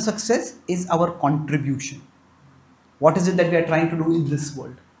external success is our contribution. What is it that we are trying to do in this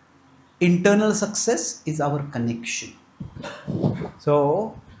world? Internal success is our connection.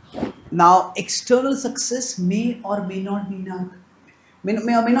 So now external success may or may not be in our, may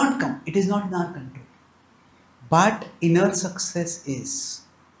or may not come. It is not in our control. But inner success is.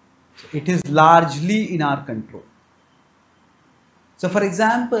 It is largely in our control. So for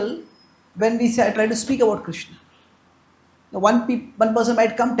example, when we say, try to speak about Krishna, one person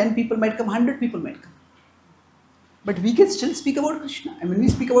might come, 10 people might come, 100 people might come. But we can still speak about Krishna. And when we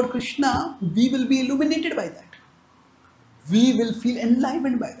speak about Krishna, we will be illuminated by that. We will feel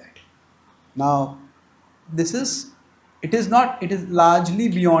enlivened by that. Now, it is largely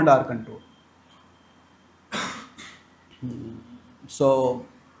beyond our control. So,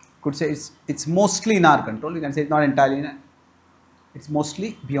 could say it's mostly in our control. You can say it's not entirely in our, it's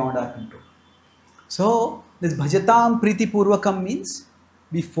mostly beyond our control. So, this bhajatam priti purvakam means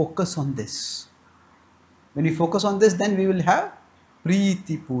we focus on this. When we focus on this, then we will have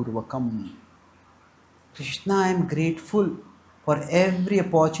priti purvakam. Krishna, I am grateful for every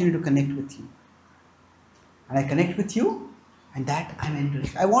opportunity to connect with you. And I connect with you, and that I'm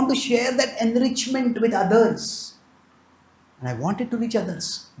enriched. I want to share that enrichment with others. And I want it to reach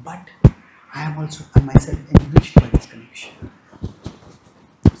others. But I am also myself enriched by this connection.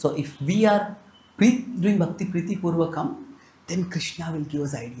 So if we are doing Bhakti Priti Purvakam, then Krishna will give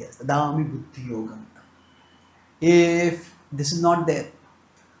us ideas. Dadami Buddhi Yogam. If this is not there,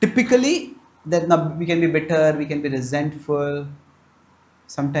 typically then we can be bitter, we can be resentful,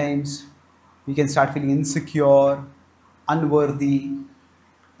 sometimes we can start feeling insecure, unworthy.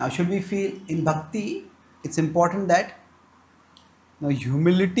 Now should we feel in Bhakti, it's important that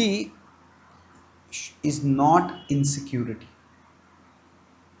humility is not insecurity.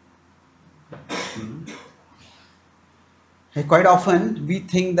 Quite often we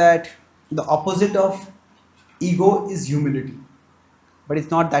think that the opposite of ego is humility, but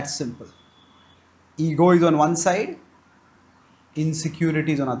it's not that simple. Ego is on one side,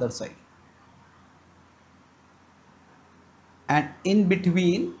 insecurity is on the other side, and in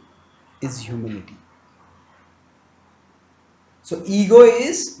between is humility. So ego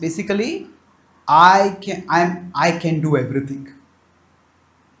is basically I can do everything.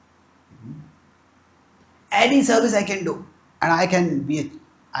 Any service I can do, and I can be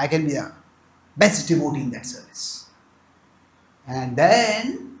the best devotee in that service. And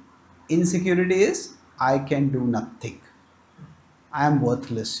then insecurity is I can do nothing. I am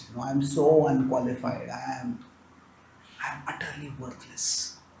worthless. I am so unqualified. I am utterly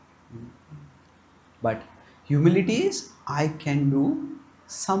worthless. But humility is I can do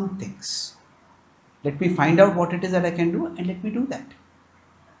some things. Let me find out what it is that I can do, and let me do that.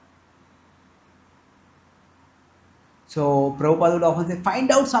 So Prabhupada would often say,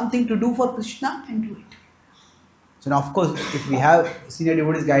 find out something to do for Krishna and do it. So now of course, if we have senior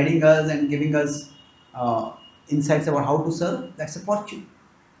devotees guiding us and giving us insights about how to serve, that's a fortune.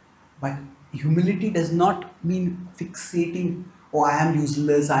 But humility does not mean fixating, oh I am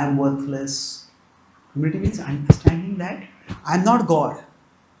useless, I am worthless. Humility means understanding that I am not God.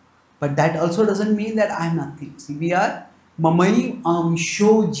 But that also doesn't mean that I am nothing. See, we are Mamai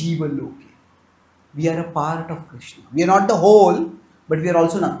Amsho Jiva Loke. We are a part of Krishna. We are not the whole, but we are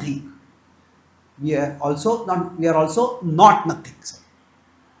also nothing. We are also not nothing. We are also not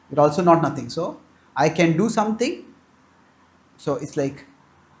nothing. So I can do something. So it's like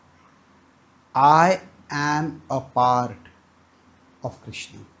I am a part of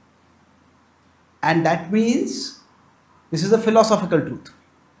Krishna. And that means this is a philosophical truth.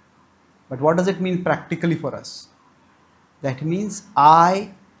 But what does it mean practically for us? That means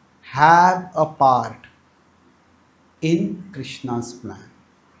I have a part in Krishna's plan.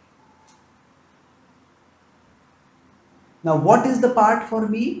 Now what is the part for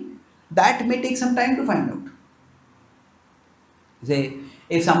me? That may take some time to find out. Say,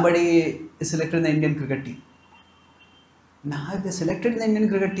 if somebody is selected in the Indian cricket team. Now if they are selected in the Indian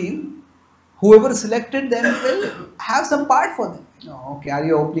cricket team, whoever selected them will have some part for them. Okay, are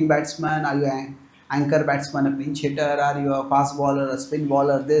you an opening batsman? Are you an anchor batsman, a pinch hitter? Are you a fast bowler, a spin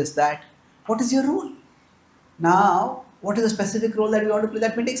bowler, this, that? What is your role? Now, what is the specific role that we want to play?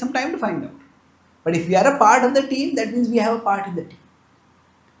 That may take some time to find out. But if we are a part of the team, that means we have a part in the team.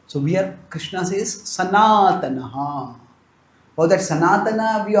 So we are, Krishna says, Sanatanaha. For that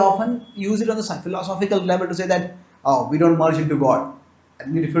Sanatana, we often use it on the philosophical level to say that, oh, we don't merge into God.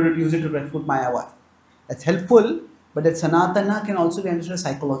 And we refer to use it to refute Mayavad. That's helpful, but that Sanatana can also be understood at a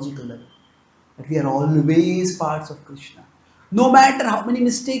psychological level. That we are always parts of Krishna. No matter how many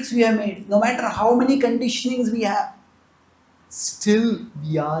mistakes we have made, no matter how many conditionings we have, still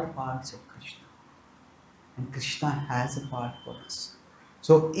we are parts of Krishna. And Krishna has a part for us.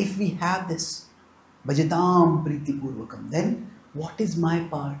 So if we have this, Bhajatam Priti Purvakam, then what is my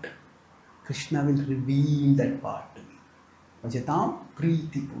part? Krishna will reveal that part to me. Bhajatam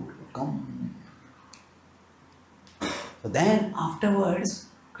Priti Purvakam. So then afterwards,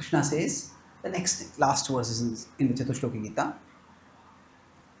 Krishna says, the next thing, last verse is in the Chatushloki Gita.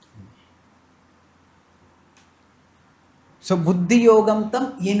 So Buddhi Yogam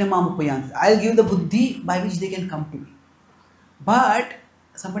Tam Yena Mam Upayanti. I'll give the Buddhi by which they can come to me. But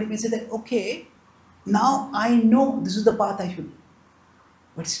somebody may say that, okay, now I know this is the path I should do.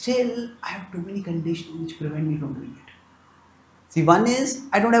 But still, I have too many conditions which prevent me from doing it. See, one is,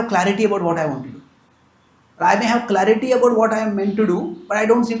 I don't have clarity about what I want to do. I may have clarity about what I am meant to do, but I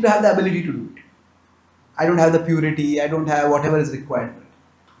don't seem to have the ability to do it. I don't have the purity, I don't have whatever is required.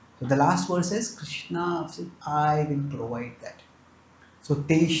 So the last verse says, Krishna says, I will provide that. So,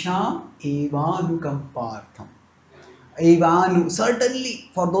 Tesham Evanukampartham. Evanu,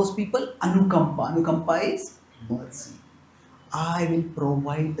 certainly for those people, Anukampa. Anukampa is mercy. I will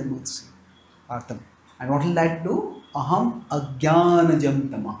provide the mercy. Artham. And what will that do? Aham ajnanajam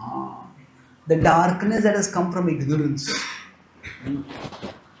tamaha. The darkness that has come from ignorance.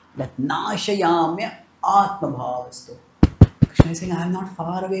 That nashayamya atmabhavastu. Krishna is saying, I am not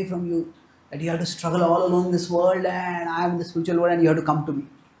far away from you. That you have to struggle all alone in this world and I am in the spiritual world and you have to come to me.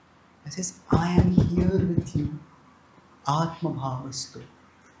 He says, I am here with you. Atmabhavastu.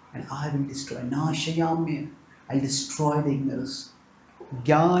 And I will destroy. Nashayamya. I will destroy the ignorance.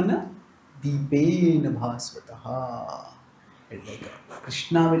 Jnana dipena bhasvataha. It's like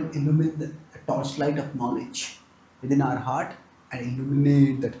Krishna will illumine the torchlight of knowledge within our heart and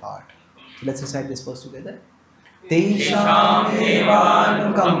illuminate that heart. So let's recite this verse together. Tesham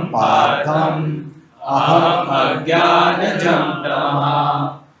evanukampatham aham ajnanajam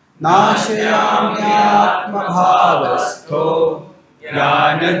tamaha nashayamya atmabhavastho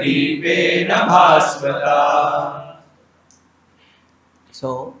Jnanadipena bhasvata.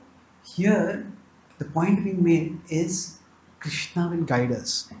 So here the point being made is Krishna will guide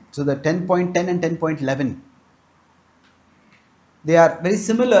us. So the 10.10 and 10.11, they are very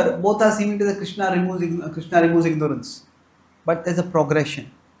similar. Both are seeming to the Krishna removes ignorance, but there's a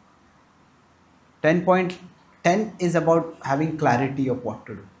progression. 10.10 is about having clarity of what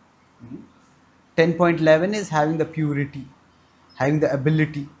to do. 10.11 is having the purity, having the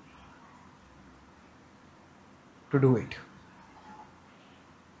ability to do it.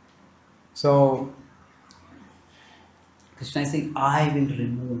 So Krishna is saying, I will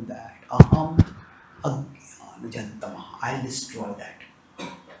remove that. Aham ajnanajantamaha. I'll destroy that.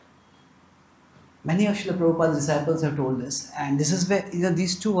 Many of Srila Prabhupada's disciples have told this, and this is where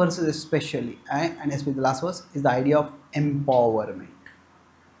these two verses especially, and especially the last verse, is the idea of empowerment.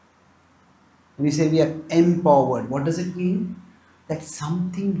 When we say we are empowered, what does it mean? That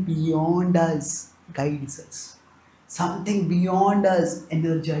something beyond us guides us. Something beyond us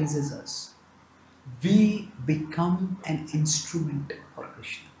energizes us. We become an instrument for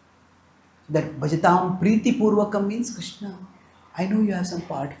Krishna. That bhajatam priti purvakam means, Krishna, I know you have some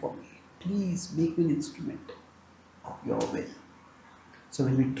part for me. Please make me an instrument of your will. So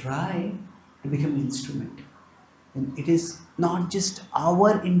when we try to become an instrument, then it is not just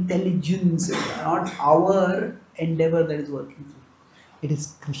our intelligence, not our endeavor that is working through. It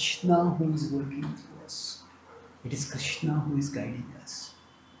is Krishna who is working through us. It is Krishna who is guiding us.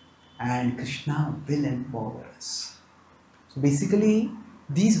 And Krishna will empower us. So basically,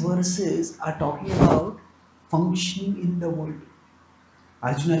 these verses are talking about functioning in the world.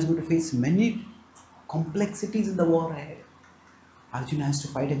 Arjuna is going to face many complexities in the war ahead. Arjuna has to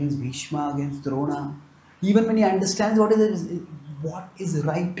fight against Bhishma, against Drona. Even when he understands what is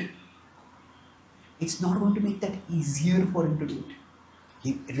right, it's not going to make that easier for him to do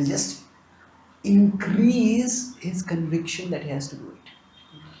it. It will just increase his conviction that he has to do it.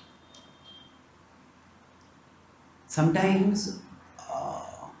 Sometimes,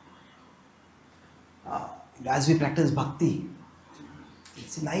 as we practice bhakti,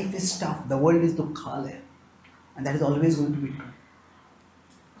 life is tough, the world is dukkhalaya, and that is always going to be true.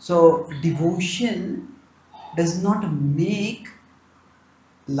 So, devotion does not make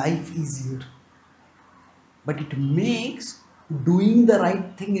life easier, but it makes doing the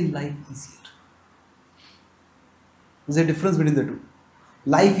right thing in life easier. There's a difference between the two.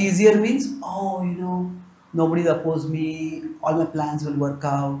 Life easier means, nobody opposed me, all my plans will work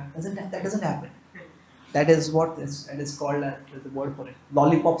out. That doesn't happen. That is what that is called, there's a word for it,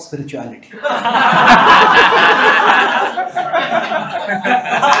 lollipop spirituality.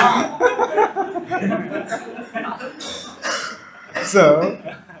 So,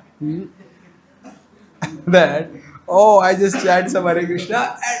 that, I just chant some Hare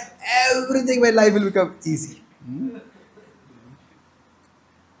Krishna and everything in my life will become easy.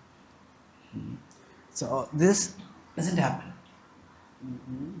 So, this doesn't happen.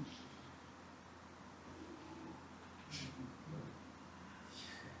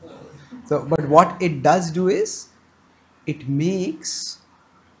 So, but what it does do is, it makes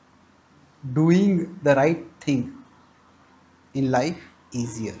doing the right thing in life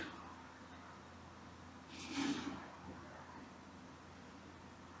easier.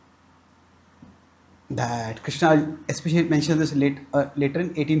 That Krishna especially mentions this later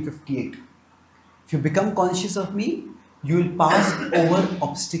in 1858. If you become conscious of me, you will pass over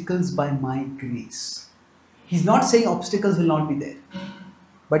obstacles by my grace. He's not saying obstacles will not be there,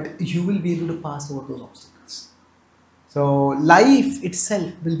 but you will be able to pass over those obstacles. So life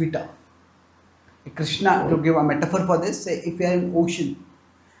itself will be tough. Krishna, to give a metaphor for this, say if you are in ocean,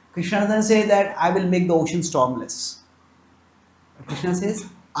 Krishna doesn't say that I will make the ocean stormless. Krishna says,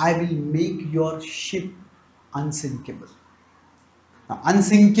 I will make your ship unsinkable. Now,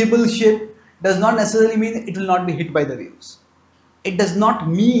 unsinkable ship does not necessarily mean it will not be hit by the waves. It does not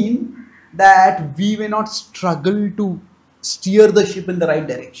mean that we may not struggle to steer the ship in the right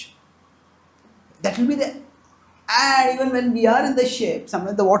direction. That will be there. And even when we are in the ship,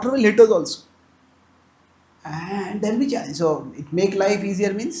 sometimes the water will hit us also. And then we challenge. So it make life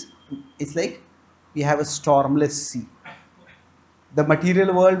easier means it's like we have a stormless sea. The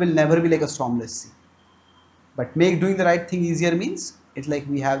material world will never be like a stormless sea. But make doing the right thing easier means it's like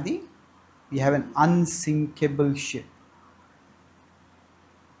we have an unsinkable ship.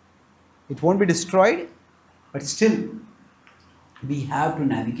 It won't be destroyed, but still we have to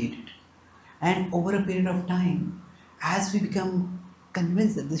navigate it. And over a period of time, as we become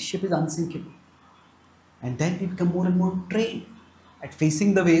convinced that this ship is unsinkable, and then we become more and more trained at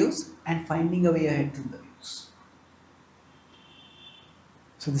facing the waves and finding a way ahead through the waves.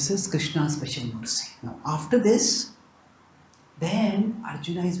 So this is Krishna's special mercy. Now after this, then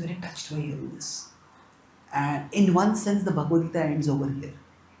Arjuna is very touched by hearing this. And in one sense, the Bhagavad Gita ends over here.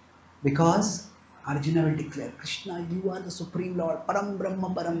 Because Arjuna will declare, Krishna, you are the Supreme Lord, Param Brahma,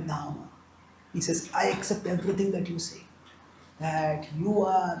 Param Dhama. He says, I accept everything that you say. That you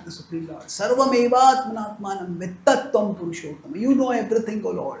are the Supreme Lord. Sarvam evatmanatmanam vittattvam purushottama. You know everything, O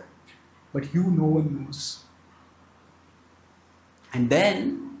Lord. But you no one knows. And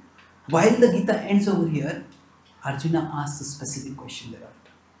then, while the Gita ends over here, Arjuna asks a specific question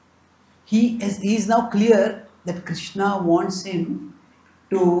thereafter. He is now clear that Krishna wants him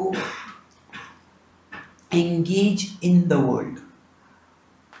to engage in the world,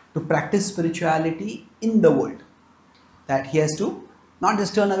 to practice spirituality in the world. That he has to not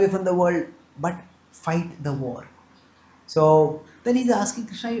just turn away from the world, but fight the war. So then he's asking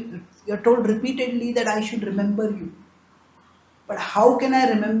Krishna, you're told repeatedly that I should remember you. But how can I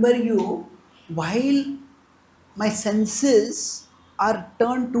remember you while my senses are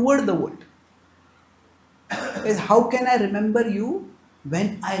turned toward the world? How can I remember you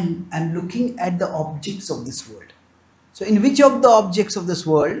when I'm looking at the objects of this world? So in which of the objects of this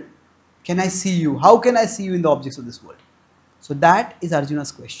world can I see you? How can I see you in the objects of this world? So that is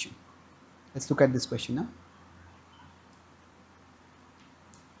Arjuna's question. Let's look at this question now.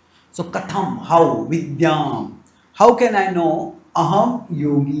 So katham, how, vidyam, how can I know aham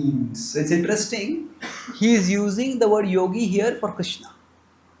yogi? So it's interesting, he is using the word yogi here for Krishna.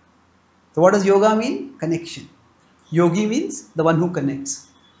 So what does yoga mean? Connection. Yogi means the one who connects.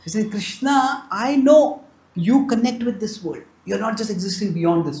 He says, Krishna, I know you connect with this world. You are not just existing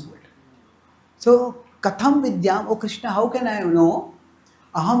beyond this world. So katham vidyam, oh Krishna, how can I know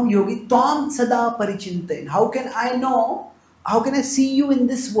aham yogi tvam sada parichintayan? How can I know, how can I see you in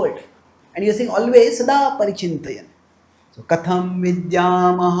this world? And you are saying always sada parichintayan. So katham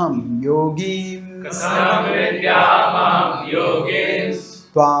vidyam aham yogim, Katham vidyamam yogins,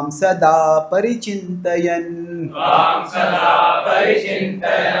 tvam sada parichintayan. Tvam sada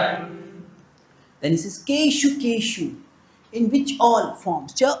parichintayan. Then he says keshu keshu, in which all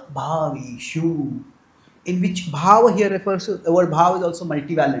forms, cha bhavishu, in which bhava here refers to, the word bhava is also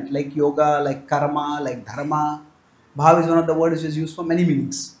multivalent, like yoga, like karma, like dharma. Bhava is one of the words which is used for many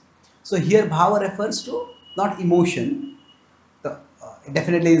meanings. So here bhava refers to not emotion, it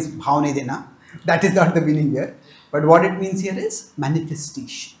definitely is bhavane dena, that is not the meaning here, but what it means here is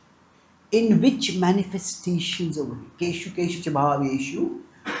manifestation. In which manifestations over here, keshu keshu cha bhaveshu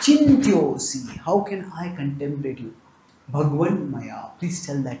chintyosi, how can I contemplate you? Bhagwan maya, please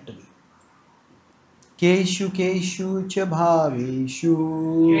tell that to me. Keshu keshu cha bhaveshu,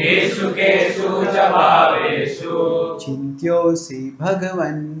 Keshu keshu cha bhaveshu, chintyosi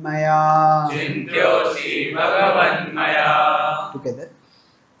bhagavan maya. Chintyosi bhagavan maya. Together.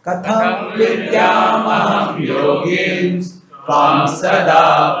 Katham vidyamaham yogins, Tvam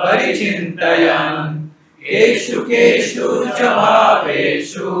sada parichintayan. Keshu keshu cha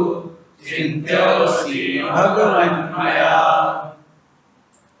bhaveshu, Chintyosi bhagavan maya.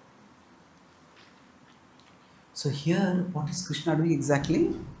 So here, what is Krishna doing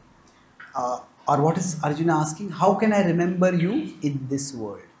exactly? Or what is Arjuna asking? How can I remember you in this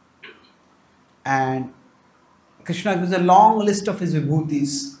world? And Krishna gives a long list of his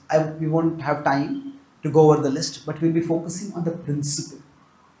vibhutis. We won't have time to go over the list, but we'll be focusing on the principle.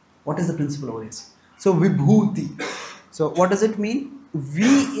 What is the principle over here? So vibhuti. So what does it mean? V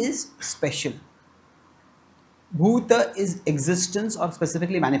is special. Bhuta is existence or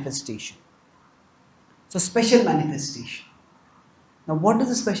specifically manifestation. So special manifestation. Now what does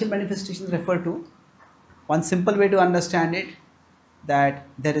the special manifestation refer to? One simple way to understand it, that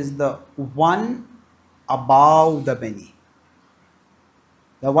there is the one above the many.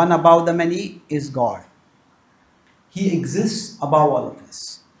 The one above the many is God. He exists above all of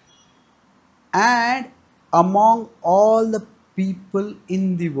us. And among all the people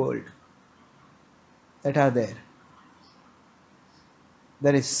in the world that are there,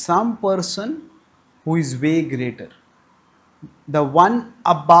 there is some person who is way greater. The one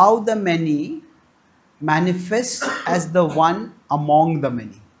above the many manifests as the one among the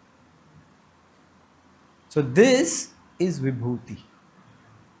many. So this is Vibhuti.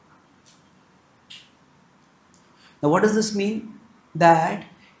 Now what does this mean? That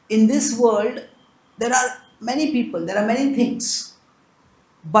in this world there are many people, there are many things,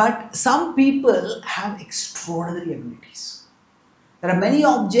 but some people have extraordinary abilities. There are many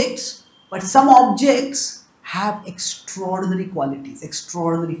objects, but some objects have extraordinary qualities,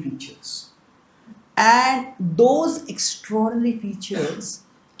 extraordinary features. And those extraordinary features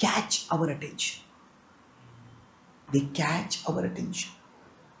catch our attention. They catch our attention.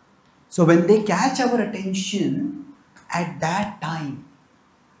 So when they catch our attention, at that time,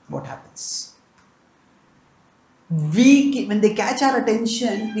 what happens? When they catch our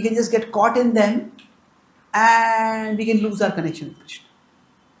attention, we can just get caught in them and we can lose our connection with Krishna.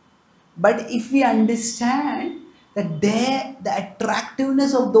 But if we understand that the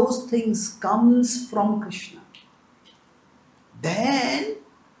attractiveness of those things comes from Krishna, then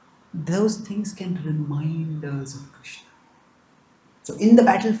those things can remind us of Krishna. So in the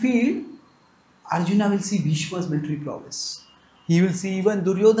battlefield, Arjuna will see Bhishma's military prowess. He will see even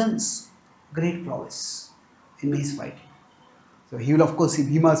Duryodhana's great prowess in his fighting. So he will of course see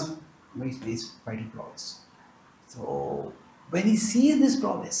Bhima's nice fighting prowess. So when he sees this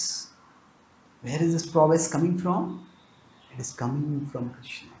prowess, where is this prowess coming from? It is coming from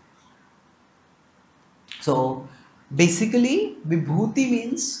Krishna. So basically Vibhuti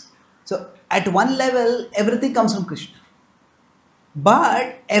means, so at one level everything comes from Krishna,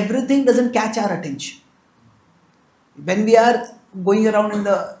 but everything doesn't catch our attention. When we are going around in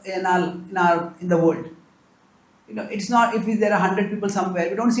the world, it's not, if there are 100 people somewhere,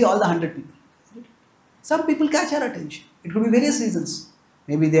 we don't see all the 100 people. Some people catch our attention. It could be various reasons.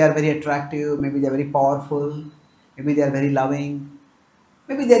 Maybe they are very attractive, maybe they are very powerful, maybe they are very loving,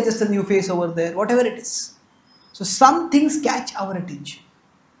 maybe they are just a new face over there, whatever it is. So some things catch our attention.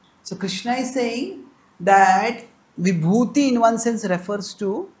 So Krishna is saying that Vibhuti in one sense refers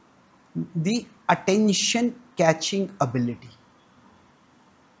to the attention catching ability,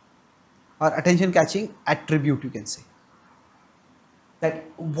 or attention catching attribute, you can say. That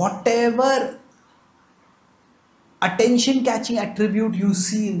whatever attention catching attribute you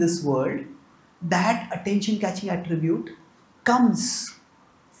see in this world, that attention catching attribute comes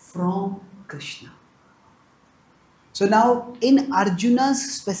from Krishna. So now in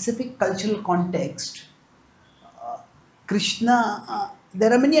Arjuna's specific cultural context, Krishna,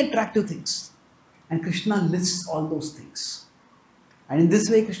 there are many attractive things, and Krishna lists all those things. And in this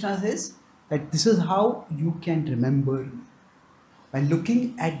way Krishna says that this is how you can remember me, by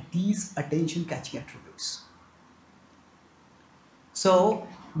looking at these attention catching attributes. So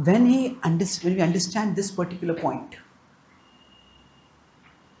when we understand this particular point,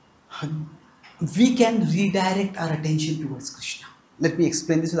 we can redirect our attention towards Krishna. Let me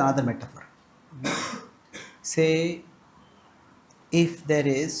explain this with another metaphor. Say, if there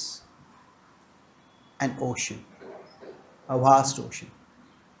is an ocean, a vast ocean,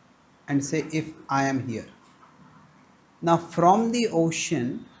 and say if I am here. Now from the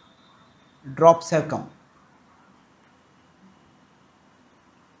ocean, drops have come.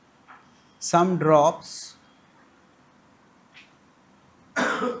 Some drops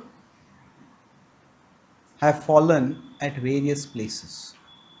have fallen at various places.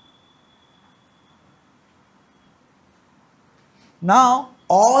 Now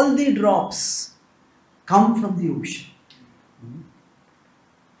all the drops come from the ocean,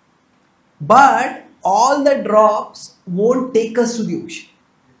 but all the drops won't take us to the ocean,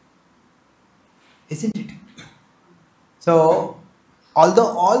 isn't it? So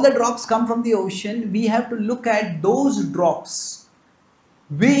although all the drops come from the ocean, we have to look at those drops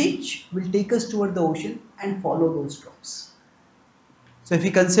which will take us toward the ocean and follow those drops. So if we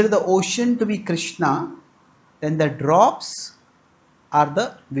consider the ocean to be Krishna, then the drops are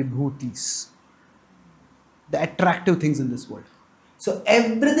the Vibhutis, the attractive things in this world. So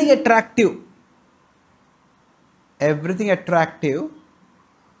everything attractive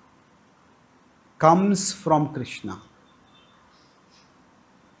comes from Krishna.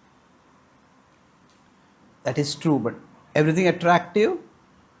 That is true, but everything attractive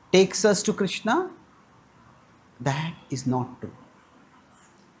takes us to Krishna, that is not true.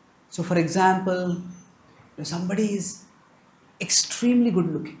 So for example, somebody is extremely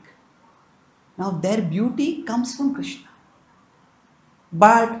good looking. Now their beauty comes from Krishna.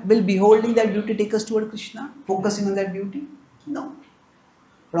 But will beholding that beauty take us toward Krishna? Focusing on that beauty? No.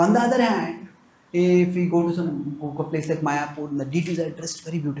 But on the other hand, if we go to a place like Mayapur and the deities are dressed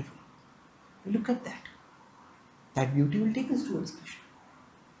very beautiful, we look at that. That beauty will take us towards Krishna.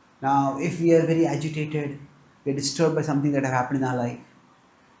 Now, if we are very agitated, we are disturbed by something that has happened in our life,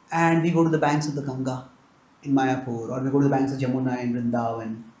 and we go to the banks of the Ganga in Mayapur, or we go to the banks of Jamuna in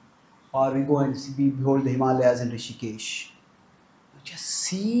Vrindavan, or we go and behold the Himalayas in Rishikesh, just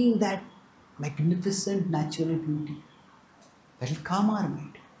seeing that magnificent natural beauty, that will calm our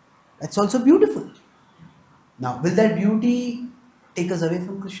mind. That's also beautiful. Now, will that beauty take us away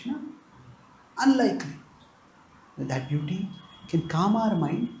from Krishna? Unlikely. But that beauty can calm our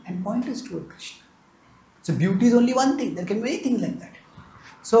mind and point us toward Krishna. So beauty is only one thing. There can be many things like that.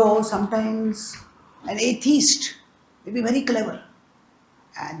 So sometimes an atheist may be very clever,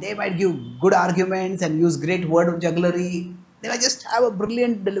 and they might give good arguments and use great word jugglery. They might just have a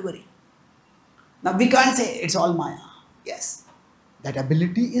brilliant delivery. Now we can't say it's all Maya. Yes, that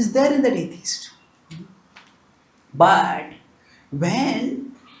ability is there in that atheist. But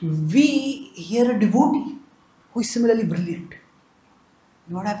when we hear a devotee who is similarly brilliant,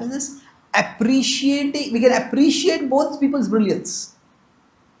 what happens is we can appreciate both people's brilliance.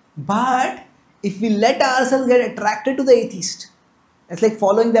 But if we let ourselves get attracted to the atheist, it's like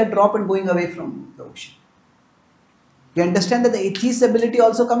following that drop and going away from the ocean. You understand that the atheist's ability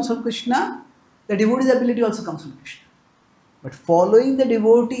also comes from Krishna, the devotee's ability also comes from Krishna. But following the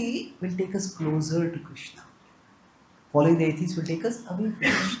devotee will take us closer to Krishna. Following the atheist will take us away from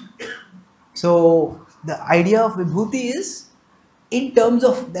Krishna. So the idea of vibhuti is, in terms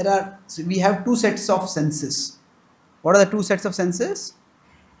of, we have two sets of senses. What are the two sets of senses?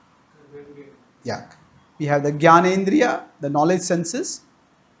 Yeah. We have the Jnanendriya, the knowledge senses,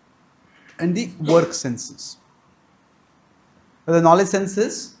 and the work senses. So the knowledge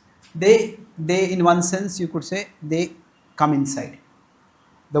senses, they in one sense you could say they come inside.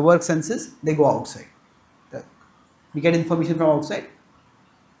 The work senses, they go outside. We get information from outside.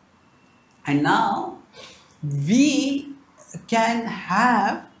 And now we can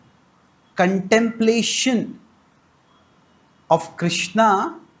have contemplation of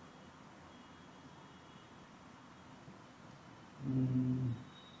Krishna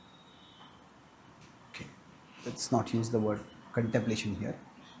okay, let's not use the word contemplation here.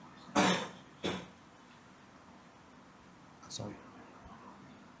 Sorry.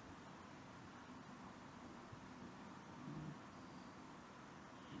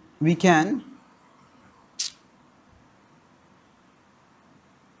 We can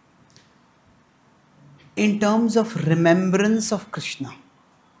in terms of remembrance of Krishna.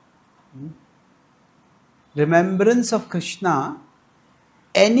 Remembrance of Krishna,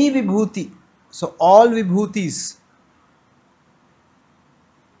 any vibhuti, so all vibhutis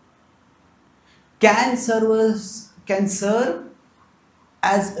can serve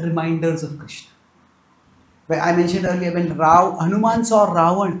as reminders of Krishna. Where I mentioned earlier, when Hanuman saw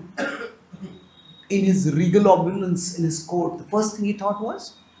Ravan in his regal opulence in his court, the first thing he thought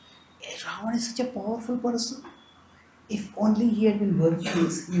was, hey, Ravan is such a powerful person. If only he had been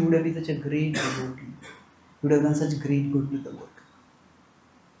virtuous, he would have been such a great devotee. He would have done such great good with the world.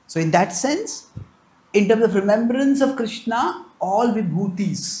 So in that sense, in terms of remembrance of Krishna, all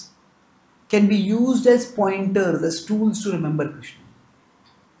vibhutis can be used as pointers, as tools to remember Krishna.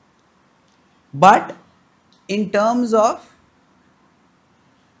 But in terms of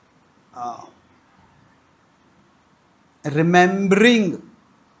remembering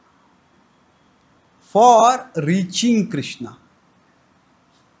for reaching Krishna,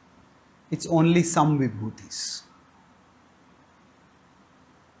 it's only some vibhutis.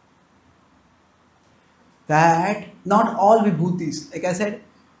 That not all vibhutis, like I said,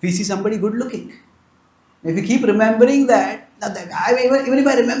 we see somebody good looking. If we keep remembering that, even if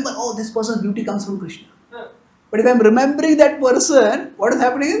I remember, oh, this person's beauty comes from Krishna. But if I am remembering that person, what is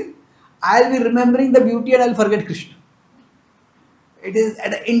happening? I will be remembering the beauty and I will forget Krishna. It is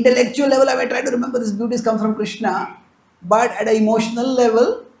at an intellectual level, I may try to remember this beauty comes from Krishna, but at an emotional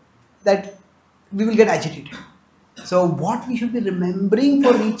level, that we will get agitated. So what we should be remembering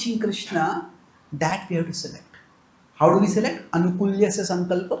for reaching Krishna, that we have to select. How do we select? Anukulyasya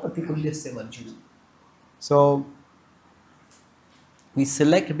sankalpa pratikulyasya varjina. So we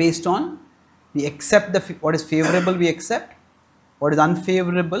select based on, we accept what is favorable, we accept, what is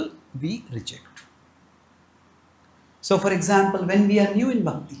unfavorable, we reject. So for example, when we are new in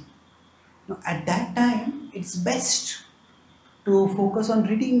bhakti, at that time it's best to focus on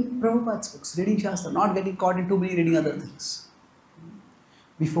reading Prabhupada's books, reading Shastra, not getting caught into reading other things.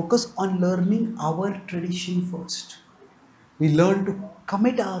 We focus on learning our tradition first. We learn to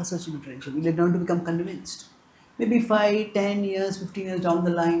commit ourselves to the tradition. We learn to become convinced. Maybe 5, 10 years, 15 years down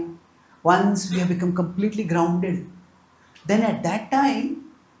the line, once we have become completely grounded, then at that time,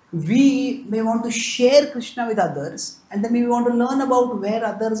 we may want to share Krishna with others, and then we want to learn about where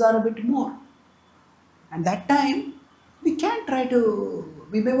others are a bit more. And that time, we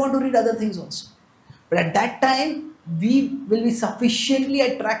may want to read other things also. But at that time, we will be sufficiently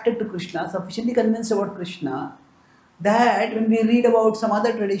attracted to Krishna, sufficiently convinced about Krishna, that when we read about some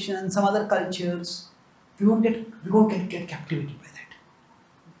other traditions, some other cultures, we won't get captivated by that.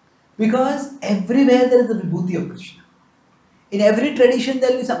 Because everywhere there is a vibhuti of Krishna. In every tradition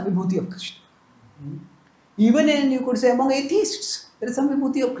there will be some vibhuti of Krishna. Even in, you could say, among atheists, there is some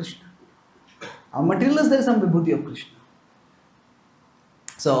vibhuti of Krishna. Among materialists, there is some vibhuti of Krishna.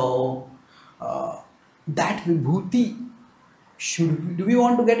 So, that vibhuti, do we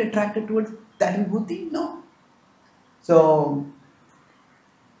want to get attracted towards that vibhuti? No. So,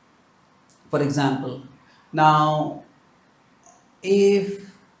 for example, now,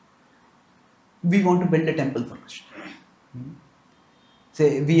 if we want to build a temple for Krishna,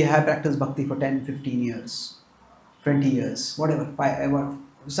 say we have practiced bhakti for 10, 15 years, 20 years, whatever,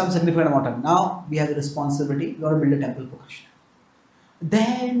 some significant amount of time. Now we have the responsibility, we want to build a temple for Krishna.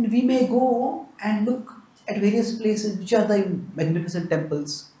 Then we may go and look at various places, which are the magnificent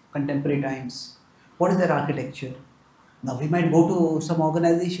temples, contemporary times. What is their architecture? Now we might go to some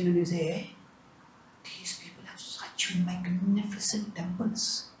organization and you say, hey, these people have such magnificent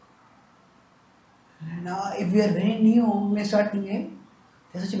temples. Now if we are very new, we may start thinking, hey,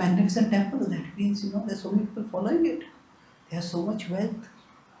 there's such a magnificent temple, that means, there's so many people following it. They have so much wealth.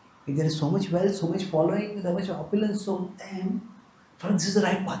 If there is so much wealth, so much following, so much opulence, so then, this is the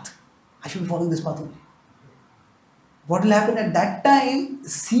right path. I should be following this path only. What will happen at that time,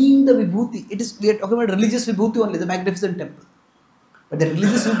 seeing the vibhuti, we are talking about religious vibhuti only, the magnificent temple. But the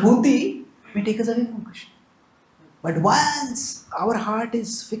religious vibhuti may take us away from Krishna. But once our heart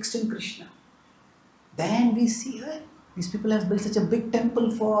is fixed in Krishna, then we see, these people have built such a big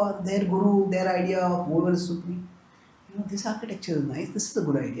temple for their guru, their idea of whoever is supreme. This architecture is nice, this is a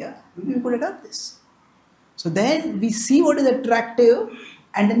good idea, maybe we could adopt this. So then we see what is attractive,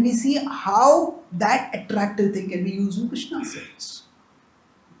 and then we see how that attractive thing can be used in Krishna's service.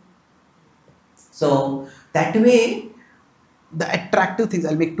 So that way, the attractive things,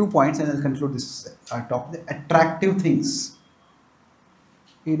 I'll make 2 points and I'll conclude this talk. The attractive things,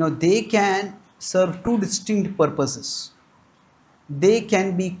 they can serve 2 distinct purposes. They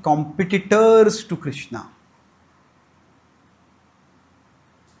can be competitors to Krishna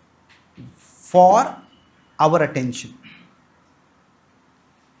for our attention.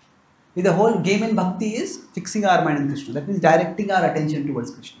 The whole game in bhakti is fixing our mind in Krishna. That means directing our attention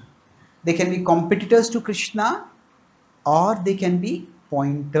towards Krishna. They can be competitors to Krishna, or they can be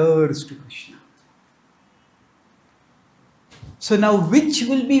pointers to Krishna. So now which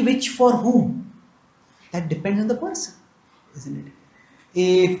will be which for whom? That depends on the person, isn't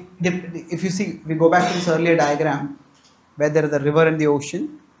it? If you see, we go back to this earlier diagram where there is a river and the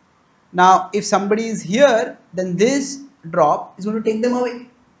ocean. Now if somebody is here, then this drop is going to take them away.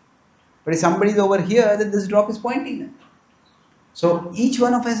 But if somebody is over here, then this drop is pointing them. So each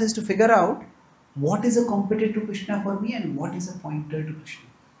one of us has to figure out what is a competitor to Krishna for me and what is a pointer to Krishna.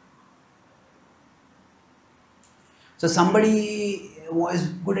 So somebody is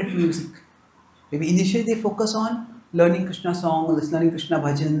good at music. Maybe initially they focus on learning Krishna songs, learning Krishna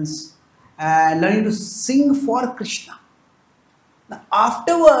bhajans, and learning to sing for Krishna. Now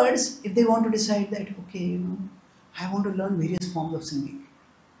afterwards, if they want to decide that, okay, I want to learn various forms of singing,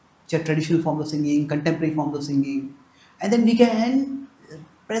 which are traditional forms of singing, contemporary forms of singing, and then we can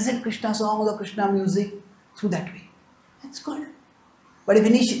present Krishna songs or Krishna music through that way. That's good. But if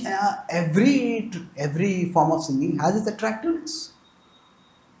every form of singing has its attractiveness.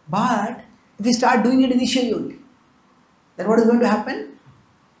 But if we start doing it initially only, then what is going to happen?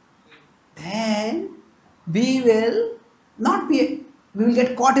 Then we will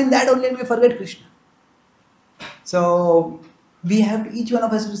get caught in that only and we forget Krishna. So we have to, each one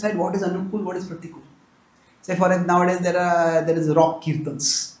of us to decide what is Anukul, what is Pratikul. Say for example, nowadays there is rock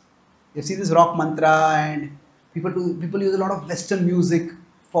kirtans. You see this rock mantra, and people use a lot of Western music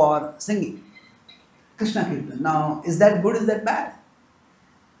for singing. Krishna kirtan. Now, is that good? Is that bad?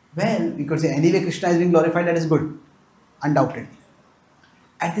 Well, we could say anyway Krishna is being glorified, that is good, undoubtedly.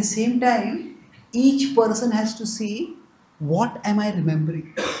 At the same time, each person has to see, what am I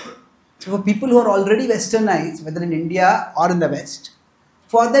remembering? So for people who are already westernized, whether in India or in the West,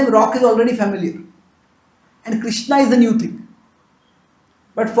 for them rock is already familiar. And Krishna is the new thing.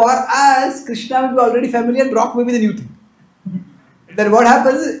 But for us, Krishna will be already familiar and rock may be the new thing. Then what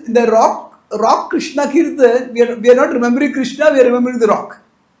happens in the rock Krishna Kirtan, we are not remembering Krishna, we are remembering the rock.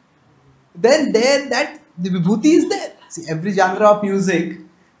 Then there that the vibhuti is there. See, every genre of music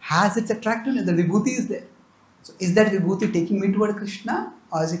has its attractiveness, the vibhuti is there. So is that vibhuti taking me toward Krishna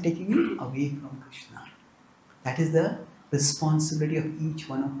or is it taking me away from Krishna? That is the responsibility of each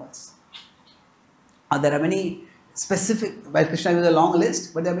one of us. There are many specific, well, Krishna gives a long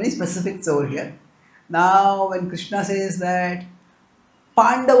list, but there are many specifics over here. Now when Krishna says that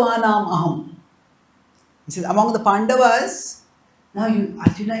Pandavanam aham, he says among the Pandavas, now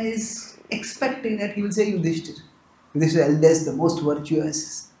Arjuna is expecting that he will say Yudhishthir. Yudhishthir is the eldest, the most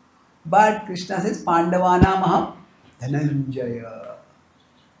virtuous. But Krishna says Pandavanam aham Dhananjaya.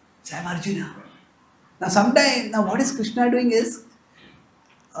 So I am Arjuna. Now what is Krishna doing is,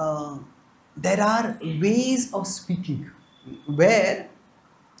 there are ways of speaking where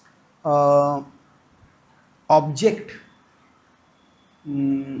object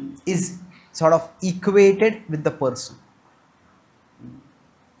is sort of equated with the person.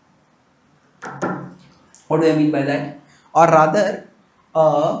 What do I mean by that? Or rather,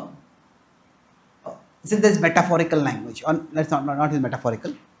 since there is metaphorical language, or that's not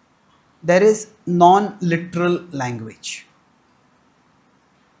metaphorical, there is non-literal language.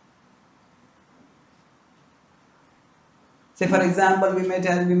 Say for example, we may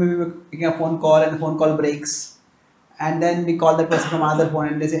be making a phone call and the phone call breaks, and then we call that person from another phone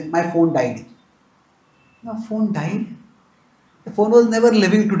and they say, my phone died. No, phone died? The phone was never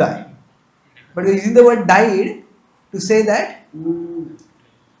living to die. But we are using the word died to say that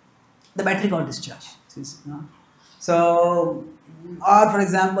the battery got discharged. So, or for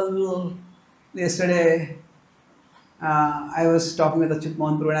example, yesterday I was talking with Achyut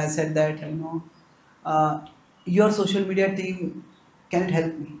Mohanpur and I said that, your social media team, can it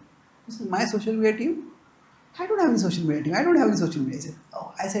help me? He said, my social media team? I don't have any social media team. I don't have any social media.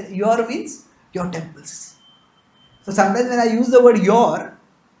 I said, your means your temples. So sometimes when I use the word your,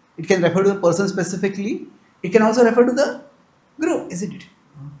 it can refer to the person specifically. It can also refer to the group, isn't it?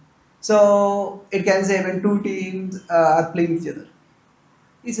 So it can say when two teams are playing each other.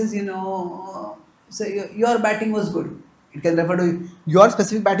 He says, so your batting was good. It can refer to your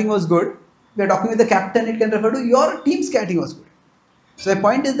specific batting was good. We are talking with the captain, it can refer to your team's batting was good. So the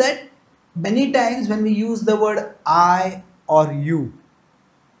point is that many times when we use the word I or you,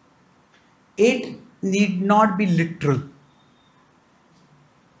 it need not be literal.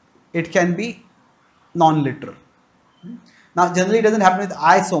 It can be non-literal. Now generally it doesn't happen with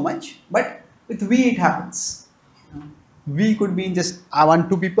I so much, but with we it happens. We could mean just one,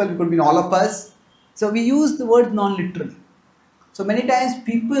 two people, it could mean all of us. So we use the word non-literally. So many times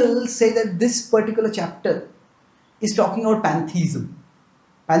people say that this particular chapter is talking about pantheism.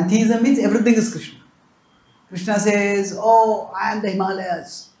 Pantheism means everything is Krishna. Krishna says, oh, I am the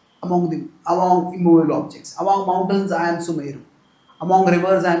Himalayas among immovable objects. Among mountains I am Sumeru. Among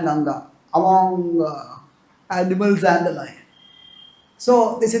rivers I am Ganga. Among animals I am the lion.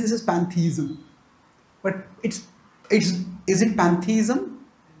 So they say this is pantheism. But is it pantheism?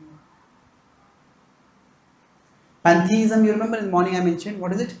 Pantheism, you remember in the morning I mentioned,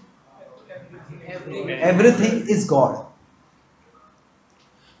 what is it? Everything is God.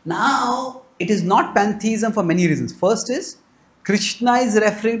 Now, it is not pantheism for many reasons. First is, Krishna is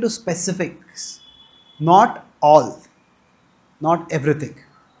referring to specifics, not all, not everything.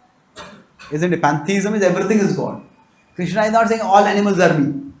 Isn't it? Pantheism is everything is God. Krishna is not saying all animals are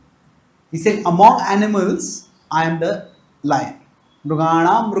me. He is saying among animals, I am the lion.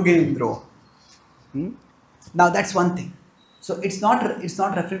 Mrugana Mrugendro. Now that's one thing. So it's not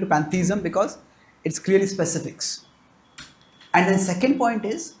referring to pantheism because it's clearly specifics. And then second point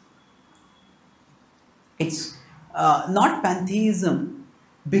is, it's not pantheism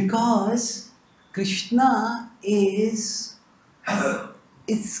because Krishna is,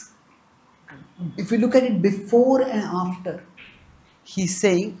 if you look at it before and after, he's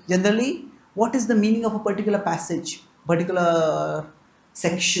saying generally what is the meaning of a particular passage, particular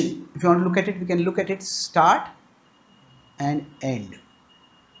section. If you want to look at it, we can look at it start and end.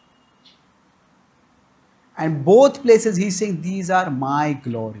 And both places he's saying these are my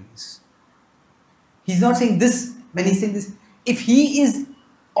glories. He's not saying this when he's saying this. If he is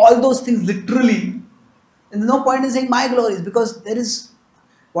all those things literally, there's no point in saying my glories, because there is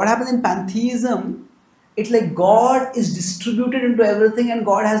what happens in pantheism. It's like God is distributed into everything and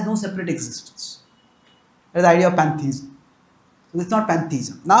God has no separate existence. That's the idea of pantheism. So it's not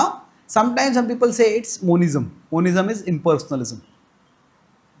pantheism. Now, sometimes some people say it's monism. Monism is impersonalism.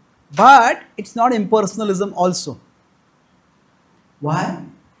 But it's not impersonalism also. Why?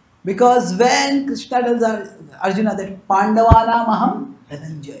 Because when Krishna tells Arjuna that Pandavanam aham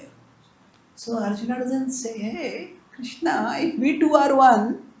Dhananjaya. So Arjuna doesn't say, hey, Krishna, if we two are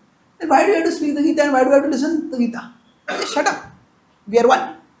one, then why do you have to speak the Gita and why do you have to listen to the Gita? Just shut up. We are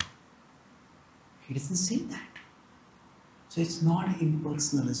one. He doesn't say that. So it's not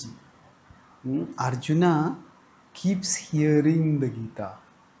impersonalism. Arjuna keeps hearing the Gita.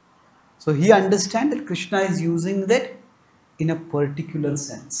 So he understands that Krishna is using that in a particular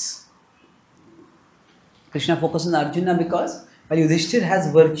sense. Krishna focuses on Arjuna because while Yudhishthira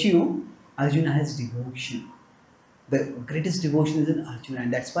has virtue, Arjuna has devotion. The greatest devotion is in Arjuna,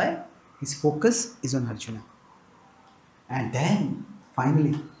 and that's why his focus is on Arjuna. And then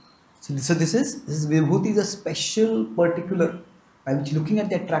finally, so this is Vibhuti is a special particular by which looking at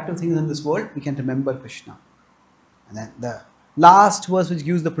the attractive things in this world we can remember Krishna. And then the last verse which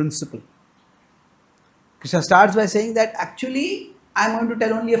gives the principle. Krishna starts by saying that actually I am going to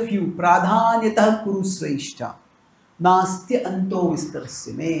tell only a few. Pradhanyatah kuru sreshta nastya anto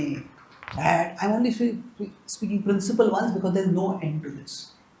vistarasya me. That I am only speaking principle ones because there is no end to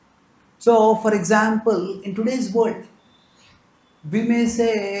this. So for example, in today's world, we may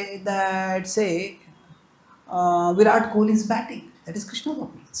say that Virat Kohli is batting. That is Krishna's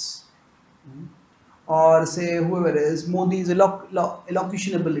opulence. Or say whoever is Modi's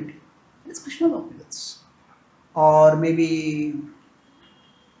elocution ability. That is Krishna's opulence. Or maybe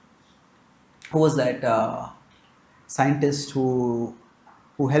who was that scientist who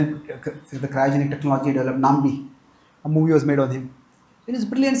helped the cryogenic technology develop Nambi? A movie was made on him. He was a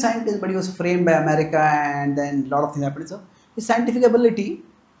brilliant scientist, but he was framed by America, and then a lot of things happened. So his scientific ability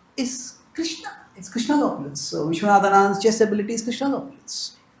is Krishna. It's Krishna's opulence. So Vishwanathan's chess ability is Krishna's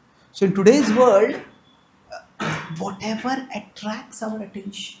opulence. So in today's world, whatever attracts our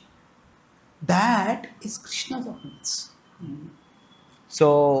attention, that is Krishna's opulence.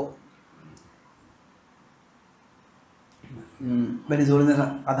 So when His Holiness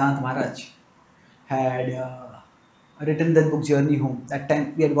Adhant Maharaj had written that book Journey Home, that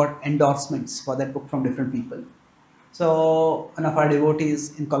time we had got endorsements for that book from different people. So one of our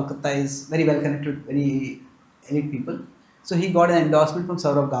devotees in Kolkata is very well connected with very elite people. So he got an endorsement from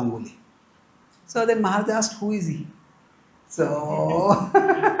Saurabh Ganguly. So then Maharaj asked, who is he? So,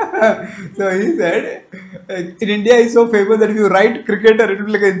 so he said, in India he's so famous that if you write cricketer, it will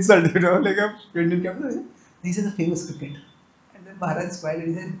be like an insult, like a Indian captain. He said a famous cricketer. And then Maharaj smiled and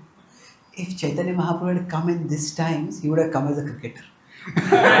he said, if Chaitanya Mahaprabhu had come in these times, he would have come as a cricketer.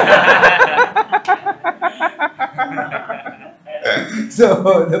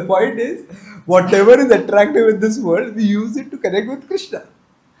 So the point is, whatever is attractive in this world, we use it to connect with Krishna.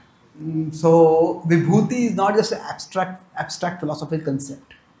 So Vibhuti is not just an abstract philosophical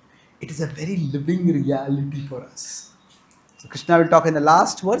concept. It is a very living reality for us. So Krishna will talk in the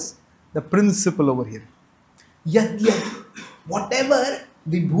last verse, the principle over here. Yat yat, whatever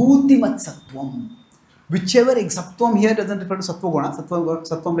Vibhuti mat sattvam, whichever sattvam here doesn't refer to sattva guna,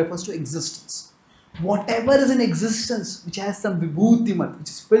 sattvam refers to existence. Whatever is in existence which has some Vibhuti mat, which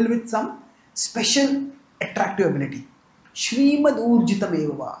is filled with some special attractive ability. Shrimad urjitam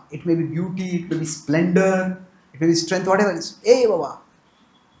evava. It may be beauty, it may be splendor, it may be strength, whatever it is. Evava.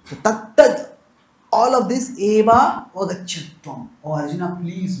 So tattad. All of this eva vagachatvam. Oh Arjuna,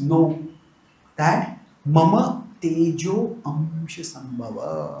 please know that mama tejo amsha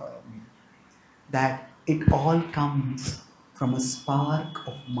sambhava. That it all comes from a spark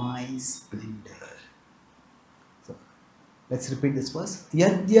of my splendor. So let's repeat this verse.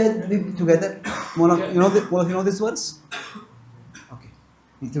 Yad yad together. One of you know this verse? Okay.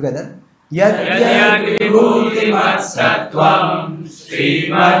 Together. Yad yad vibhuti mat sattvam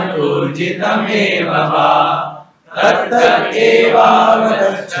srimad urjitam evava tattat eva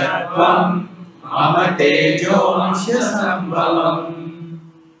vagachatvam mama tejo amsha sambhavam.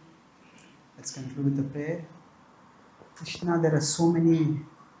 Let's conclude with the prayer. Krishna, there are so many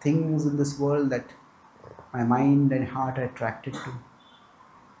things in this world that my mind and heart are attracted to.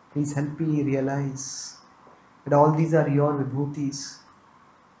 Please help me realize that all these are your vibhutis,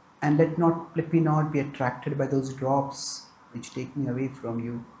 and let me not be attracted by those drops which take me away from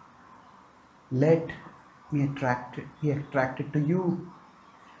you. Let me be attracted to you,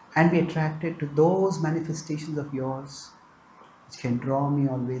 and be attracted to those manifestations of yours which can draw me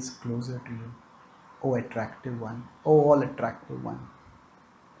always closer to you. O attractive one, O all attractive one.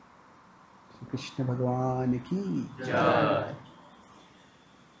 Shri Krishna Bhagavan ki Jai.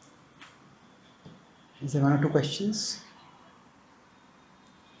 Is there one or two questions?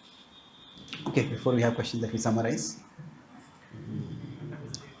 Okay, before we have questions, let me summarize.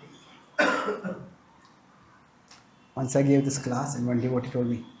 Once I gave this class and one devotee told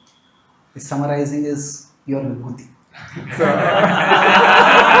me, The summarizing is your vibhuti.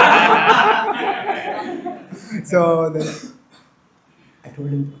 So then I told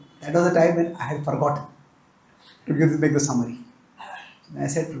him, that was the time when I had forgotten to make the summary. And I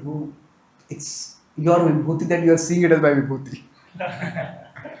said, Prabhu, it's your vibhuti that you are seeing it as my vibhuti.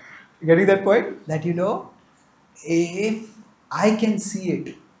 Getting that point? That if I can see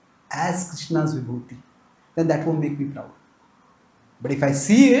it as Krishna's vibhuti, then that won't make me proud. But if I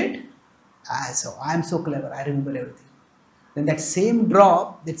see it as, oh, I am so clever, I remember everything, then that same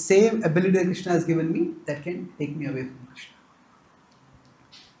drop, that same ability that Krishna has given me, that can take me away from Krishna.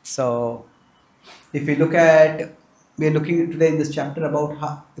 So, if we look at, we are looking today in this chapter about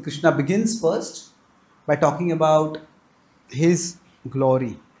how Krishna begins first by talking about his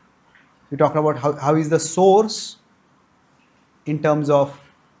glory. We talk about how he is the source in terms of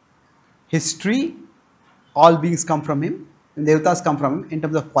history. All beings come from him, and devatas come from him in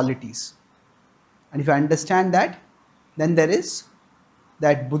terms of qualities. And if you understand that, then there is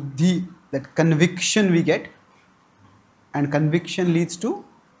that buddhi, that conviction we get, and conviction leads to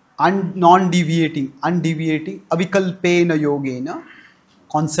undeviating, avikalpena yogena,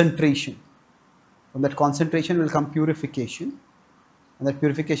 concentration. From that concentration will come purification, and that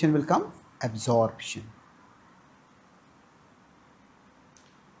purification will come absorption.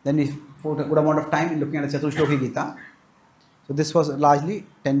 Then we put a good amount of time in looking at the Chaturshloki Gita. So this was largely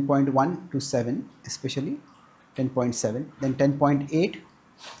 10.1 to 7, especially 10.7. Then 10.8, we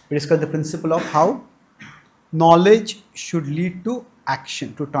discussed the principle of how knowledge should lead to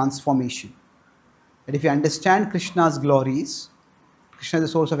action, to transformation. That if you understand Krishna's glories, Krishna is the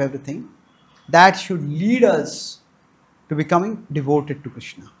source of everything, that should lead us to becoming devoted to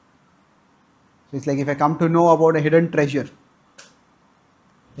Krishna. So it's like if I come to know about a hidden treasure,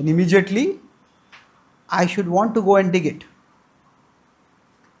 then immediately I should want to go and dig it.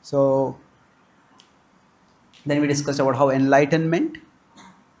 So then we discussed about how enlightenment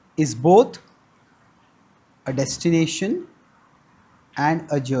is both a destination and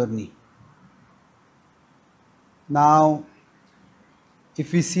a journey. Now,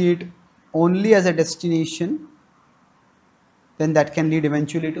 if we see it only as a destination, then that can lead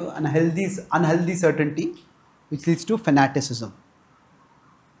eventually to unhealthy certainty, which leads to fanaticism.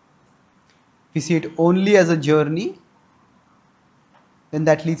 If we see it only as a journey, then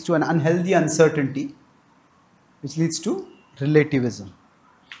that leads to an unhealthy uncertainty, which leads to relativism.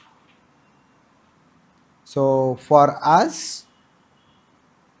 So for us,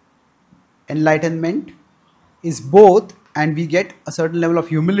 enlightenment is both, and we get a certain level of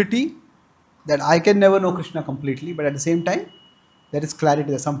humility that I can never know Krishna completely, but at the same time, there is clarity.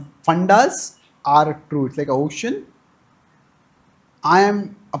 There some fundas are true. It's like an ocean. I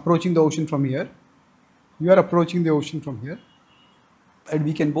am approaching the ocean from here. You are approaching the ocean from here. And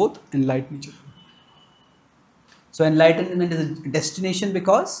we can both enlighten each other. So enlightenment is a destination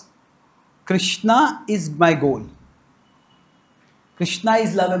because Krishna is my goal. Krishna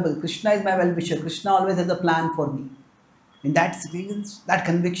is lovable. Krishna is my well-wisher. Krishna always has a plan for me. In that experience, that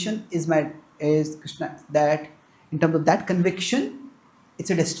conviction is Krishna. That in terms of that conviction, it's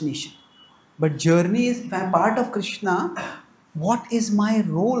a destination. But journey is, if I am part of Krishna, what is my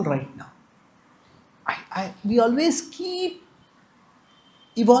role right now? We always keep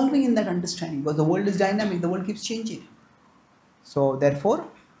evolving in that understanding because the world is dynamic, the world keeps changing. So therefore,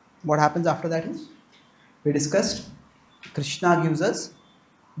 what happens after that is, we discussed, Krishna gives us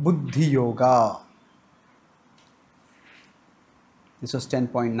Buddhi Yoga. This was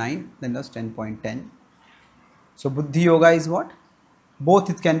 10.9, then was 10.10. So Buddhi Yoga is what? Both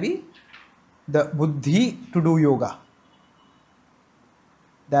it can be the Buddhi to do yoga.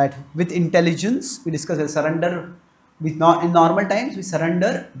 That with intelligence, we discuss surrender. In normal times, we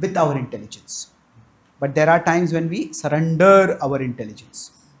surrender with our intelligence. But there are times when we surrender our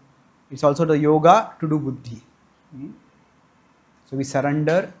intelligence. It's also the yoga to do Buddhi. So we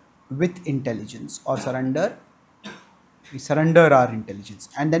surrender with intelligence, or we surrender our intelligence.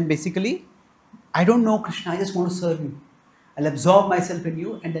 And then basically, I don't know Krishna, I just want to serve you. I'll absorb myself in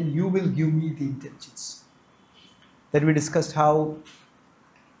you, and then you will give me the intelligence. Then we discussed how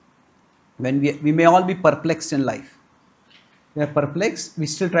when we may all be perplexed in life. We are perplexed, we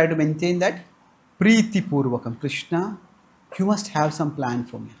still try to maintain that Priti Purvakam. Krishna, you must have some plan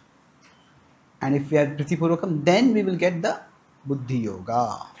for me. And if we have Priti Purvakam, then we will get the Buddhi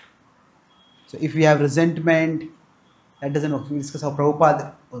Yoga. So if we have resentment, that doesn't work. We discuss how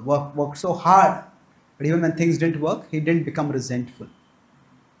Prabhupada worked so hard, but even when things didn't work, he didn't become resentful.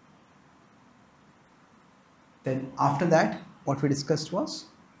 Then after that, what we discussed was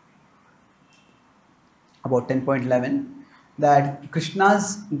about 10.11, that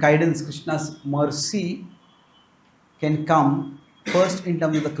Krishna's guidance, Krishna's mercy can come first in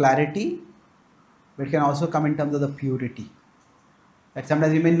terms of the clarity, but it can also come in terms of the purity. That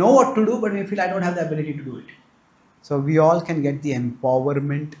sometimes we may know what to do, but we feel I don't have the ability to do it. So we all can get the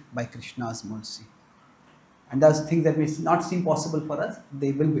empowerment by Krishna's mercy. And those things that may not seem possible for us,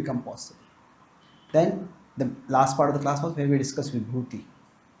 they will become possible. Then the last part of the class was where we discussed Vibhuti.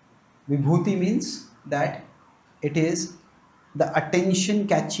 Vibhuti means that it is the attention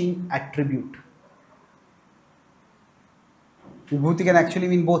catching attribute. Vibhuti can actually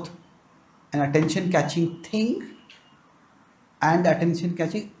mean both an attention catching thing and the attention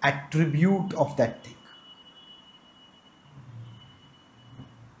catching attribute of that thing.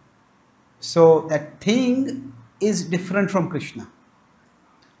 So that thing is different from Krishna.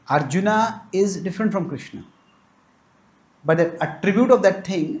 Arjuna is different from Krishna. But the attribute of that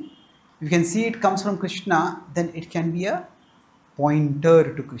thing, you can see it comes from Krishna, then it can be a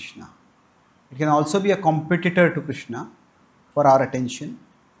pointer to Krishna. It can also be a competitor to Krishna for our attention.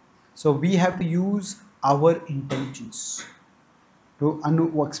 So we have to use our intelligence to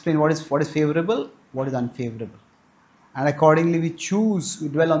explain what is favorable, what is unfavorable. And accordingly we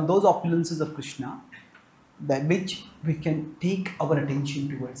dwell on those opulences of Krishna that which we can take our attention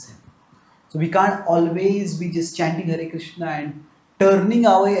towards him. So we can't always be just chanting Hare Krishna and turning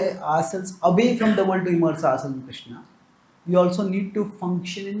ourselves away from the world to immerse ourselves in Krishna. We also need to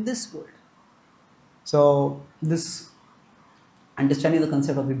function in this world. So this understanding the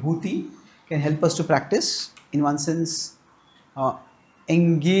concept of Vibhuti can help us to practice, in one sense,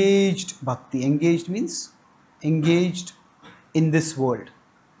 engaged bhakti. Engaged means engaged in this world.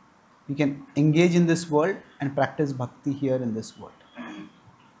 We can engage in this world and practice bhakti here in this world.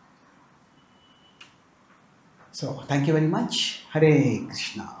 So thank you very much. Hare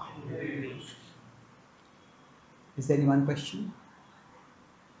Krishna. Is there any one question?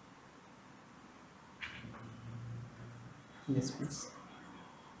 Yes, please. Is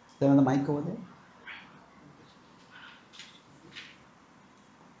there on the mic over there?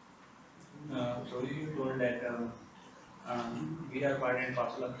 So you told that we are part and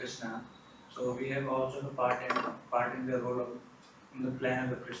parcel of Krishna, so we have also the part in the role of in the plan of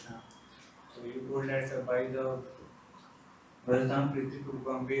the Krishna. So you told that by the Vrajadham Priti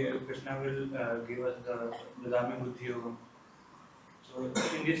Purvam, Krishna will give us the Dami Buddhi Yogam. So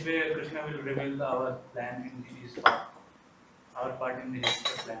in this way, Krishna will reveal our plan in his part, our part in his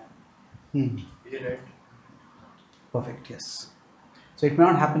plan. Is it right? Perfect, yes. So it may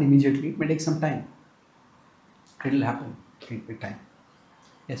not happen immediately, it may take some time. It will happen with time.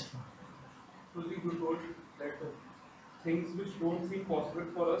 Yes, sir. So you told that things which don't seem possible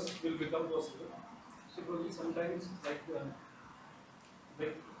for us will become possible. So probably sometimes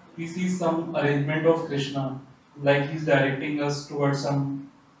like we see some arrangement of Krishna, like he's directing us towards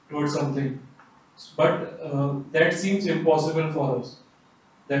something, but that seems impossible for us.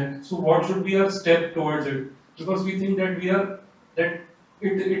 So what should be our step towards it? Because we think that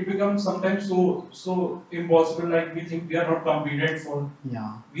it becomes sometimes so impossible. Like we think we are not competent for.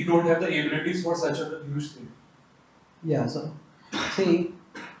 Yeah. We don't have the abilities for such a huge thing. Yeah. So see,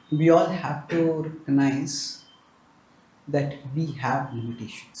 we all have to recognize that we have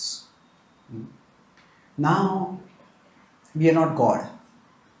limitations. Now, we are not God.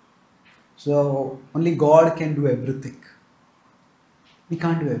 So only God can do everything. We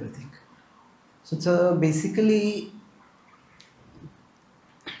can't do everything. So basically,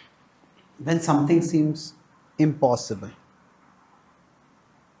 when something seems impossible,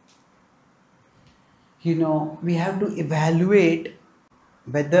 we have to evaluate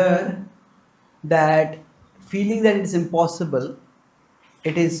whether that feeling that it's impossible,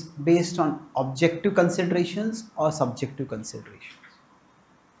 it is based on objective considerations or subjective considerations.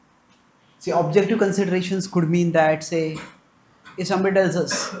 See, objective considerations could mean that, say, if somebody tells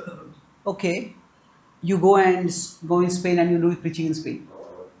us, okay, you go in Spain and you do preaching in Spain,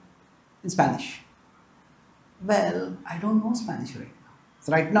 in Spanish. Well, I don't know Spanish right now.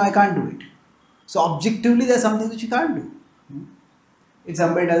 So right now I can't do it. So objectively there's something which you can't do. If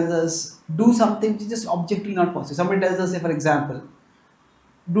somebody tells us, do something which is just objectively not possible. Somebody tells us, say for example,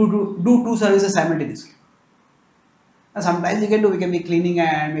 do two services simultaneously. Now sometimes we can be cleaning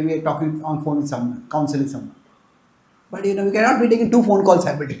and maybe talking on phone with someone, counseling someone. But we cannot be taking 2 phone calls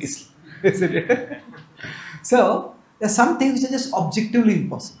simultaneously. Isn't it? So there's some things which are just objectively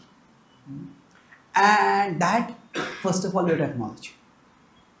impossible. And that, first of all, you have to acknowledge.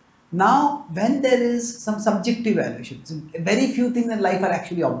 Now, when there is some subjective evaluation, so very few things in life are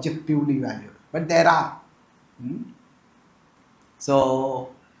actually objectively valuable, but there are.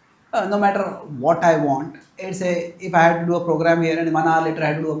 So, No matter what I want. It's a, if I had to do a program here and 1 hour later I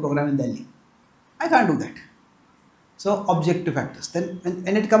had to do a program in Delhi, I can't do that. So objective factors. Then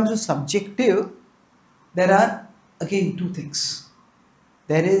when it comes to subjective, there are again two things.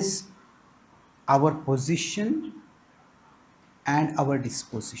 There is our position and our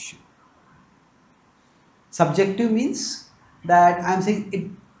disposition. Subjective means that I am saying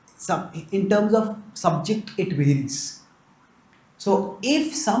it in terms of subject it varies. So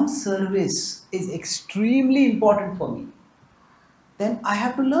if some service is extremely important for me, then I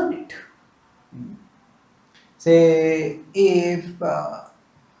have to learn it. Say if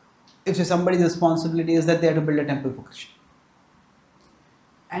say somebody's responsibility is that they have to build a temple for Krishna,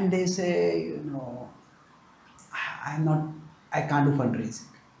 and they say, I can't do fundraising.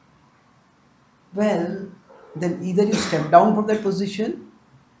 Well, then either you step down from that position,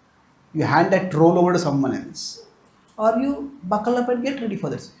 you hand that role over to someone else, or you buckle up and get ready for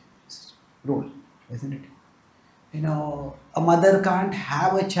this role, isn't it? A mother can't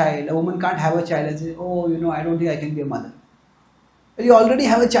have a child, a woman can't have a child and say, oh, I don't think I can be a mother. Well, you already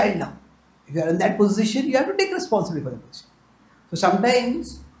have a child now. If you are in that position, you have to take responsibility for the position. So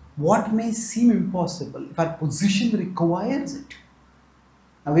sometimes what may seem impossible, if our position requires it,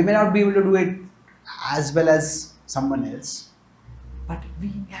 now we may not be able to do it as well as someone else, but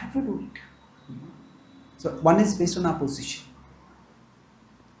we have to do it. So one is based on our position.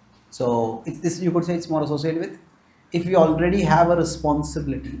 So it's this, you could say it's more associated with, if we already have a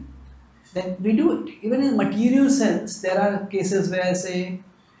responsibility, then we do it. Even in material sense, there are cases where, say,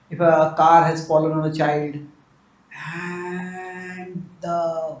 if a car has fallen on a child and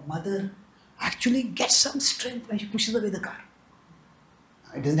the mother actually gets some strength when she pushes away the car.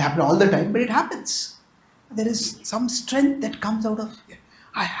 It doesn't happen all the time, but it happens. There is some strength that comes out of,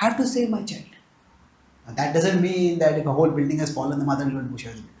 I have to save my child. Now, that doesn't mean that if a whole building has fallen, the mother will push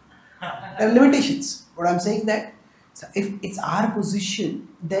away. There are limitations. But I'm saying that if it's our position,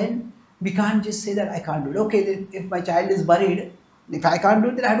 then we can't just say that I can't do it. Okay, if my child is buried, if I can't do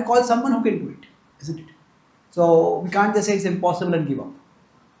it, then I have to call someone who can do it, isn't it? So we can't just say it's impossible and give up.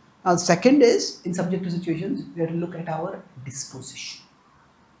 Now, second is, in subjective situations, we have to look at our disposition.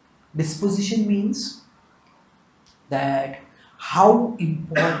 Disposition means that how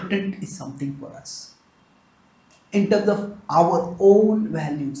important is something for us. In terms of our own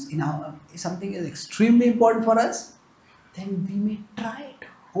values, if something is extremely important for us, then we may try it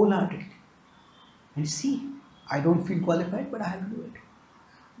wholeheartedly and see, I don't feel qualified, but I have to do it.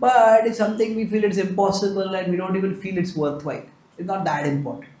 But if something we feel it's impossible and we don't even feel it's worthwhile, it's not that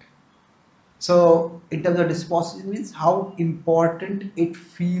important. So in terms of disposition means how important it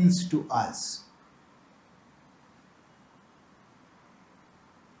feels to us.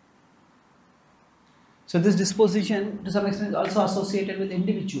 So this disposition to some extent is also associated with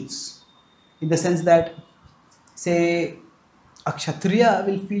individuals, in the sense that, say, a Kshatriya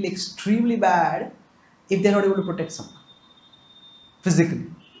will feel extremely bad if they are not able to protect someone physically.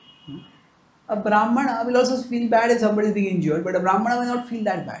 A Brahmana will also feel bad if somebody is being injured, but a Brahmana will not feel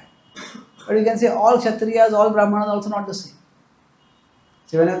that bad. But you can say all Kshatriyas, all Brahmanas are also not the same.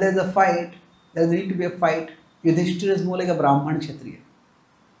 So whenever there is a fight, there is need to be a fight. Yudhishthira is more like a Brahman Kshatriya.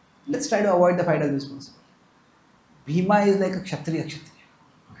 Let's try to avoid the fight as much as possible. Bhima is like a Kshatriya.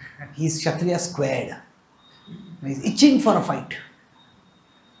 He is Kshatriya squared. He is itching for a fight.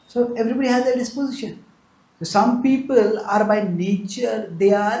 So everybody has their disposition. So some people are by nature,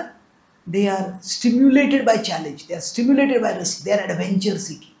 they are stimulated by challenge. They are stimulated by risk. They are adventure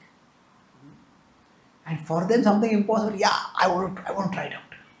seeking. And for them something impossible, yeah, I want to try it out.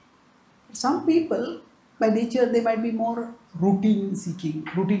 Some people by nature they might be more routine seeking.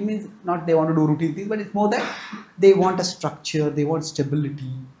 Routine means not they want to do routine things, but it's more that they want a structure, they want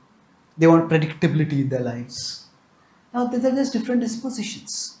stability, they want predictability in their lives. Now these are just different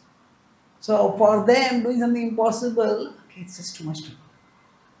dispositions. So for them doing something impossible, okay, it's just too much to do.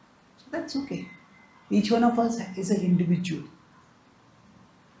 So that's okay. Each one of us is an individual.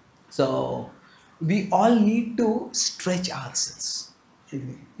 So we all need to stretch ourselves.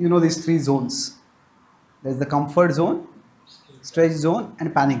 You know these three zones. There's the comfort zone, stretch zone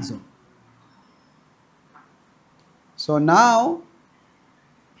and panic zone. So now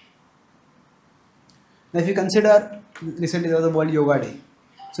if you consider, recently there was a World Yoga Day.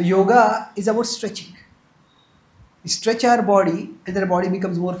 So yoga is about stretching. We stretch our body and our body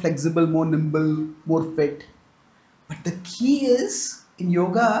becomes more flexible, more nimble, more fit. But the key is in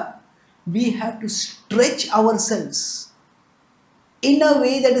yoga, we have to stretch ourselves in a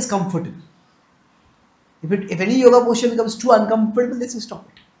way that is comfortable. If any yoga posture becomes too uncomfortable, let's just stop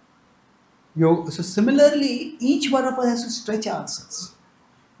it. So similarly, each one of us has to stretch ourselves.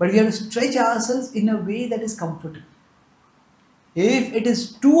 But we have to stretch ourselves in a way that is comfortable. If it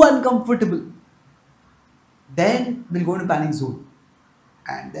is too uncomfortable, then we'll go into panic zone.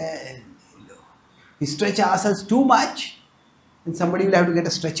 And then we stretch ourselves too much, and somebody will have to get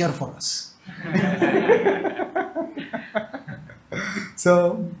a stretcher for us.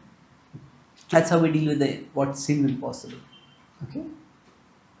 So that's how we deal with what seems impossible. Okay.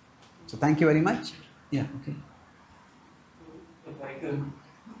 So thank you very much. Yeah. Okay.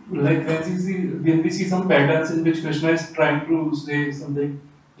 Like when we see some patterns in which Krishna is trying to say something,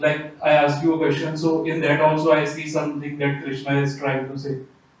 like I asked you a question, so in that also I see something that Krishna is trying to say.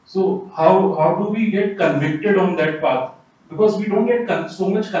 So how do we get convicted on that path? Because we don't get so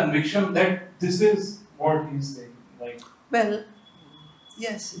much conviction that this is what he's saying. Like, Well,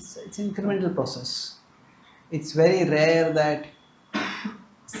 yes, it's an incremental process. It's very rare that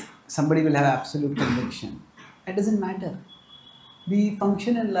somebody will have absolute conviction. It doesn't matter. We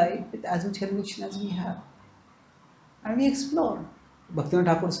function in life with as much conviction as we have. And we explore.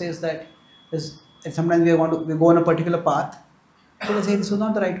 Bhaktivinoda Thakur says that sometimes we go on a particular path. People say this was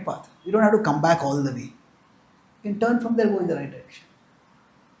not the right path. You don't have to come back all the way. You can turn from there, go in the right direction.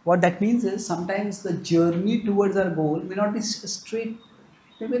 What that means is sometimes the journey towards our goal may not be straight,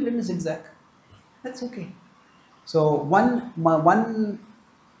 maybe a little zigzag. That's okay. So one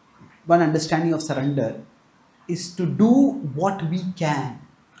understanding of surrender is to do what we can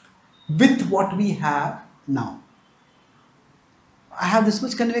with what we have now. I have this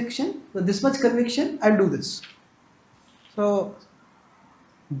much conviction, with this much conviction, I'll do this. So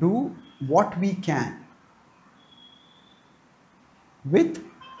do what we can with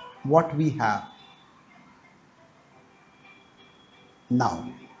what we have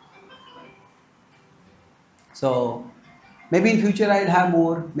now. So maybe in future I'll have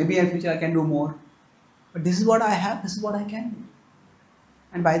more, maybe in future I can do more, but this is what I have, this is what I can do,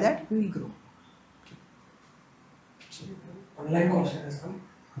 and by that we will grow. Online question has come.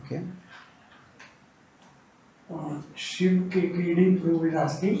 Okay. Shiv K. Prabhu is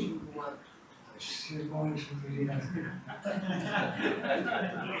asking. Shiv is asking.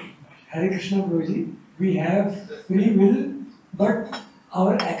 Hare Krishna Prabhuji, we have free will, but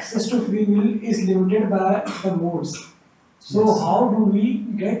our access to free will is limited by the modes. So Yes. how do we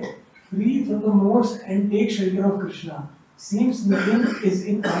get free from the modes and take shelter of Krishna? Seems nothing is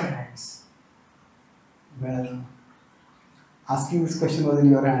in our hands. Well, asking this question was in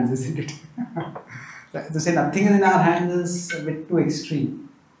your hands, isn't it? To say nothing is in our hands is a bit too extreme.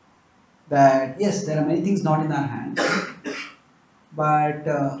 That yes, there are many things not in our hands, but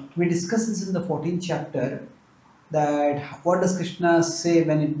we discussed this in the 14th chapter. That what does Krishna say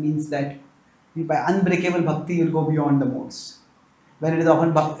when it means that by unbreakable bhakti you will go beyond the modes? When it is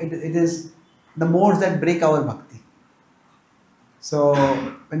often it is the modes that break our bhakti. So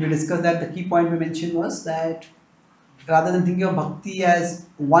when we discussed that, the key point we mentioned was that rather than thinking of bhakti as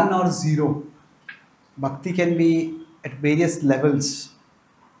 1 or 0, bhakti can be at various levels.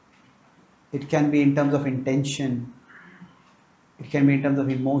 It can be in terms of intention, it can be in terms of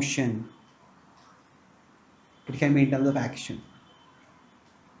emotion, it can be in terms of action.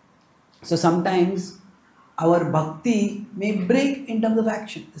 So sometimes our bhakti may break in terms of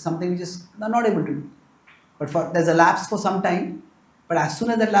action. It's something we just are not able to do. But there's a lapse for some time, but as soon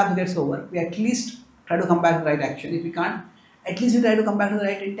as that lapse gets over, we at least try to come back to the right action. If we can't, at least we try to come back to the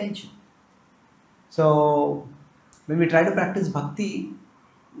right intention. So when we try to practice bhakti,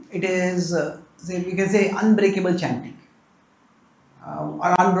 it is, we can say, unbreakable chanting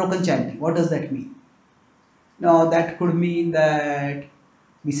or unbroken chanting. What does that mean? Now that could mean that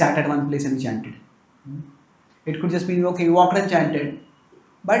we sat at one place and we chanted. It could just mean, okay, we walked and chanted,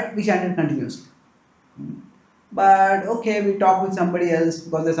 but we chanted continuously. But okay, we talked with somebody else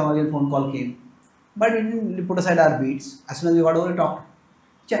because there's some other phone call came. But we didn't put aside our beats. As soon as we got over, we talked,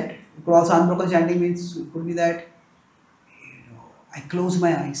 chanted. It could also unbroken chanting means it could be that I close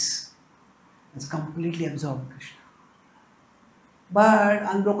my eyes. It's completely absorbed in Krishna. But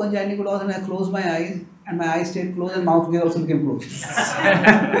unbroken chanting could also mean I close my eyes and my eyes stayed closed and mouth also became closed.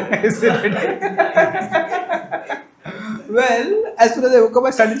 Well, as soon as I woke up,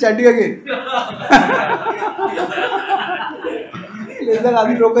 I started chanting again. Is that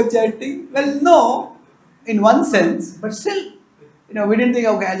unbroken chanting? Well, no, in one sense, but still, we didn't think,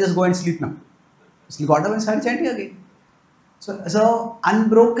 okay, I'll just go and sleep now. So we got up and started chanting again. So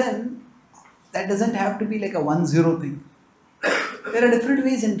unbroken, that doesn't have to be like a 1-0 thing. There are different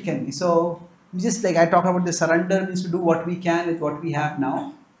ways it can be. So just like I talked about, the surrender means to do what we can with what we have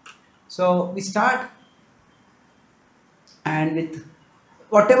now. So we start, and with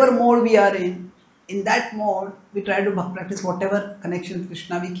whatever mode we are in, in that mode, we try to practice whatever connection with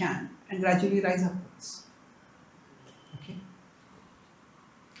Krishna we can and gradually rise upwards. Okay.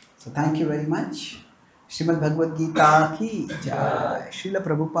 So thank you very much. Srimad Bhagavad Gita ki jai. Srila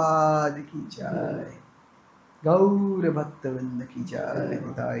Prabhupada ki jai. Gaur Bhakta Vrinda ki jai.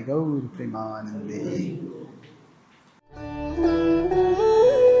 Gaur Premanande.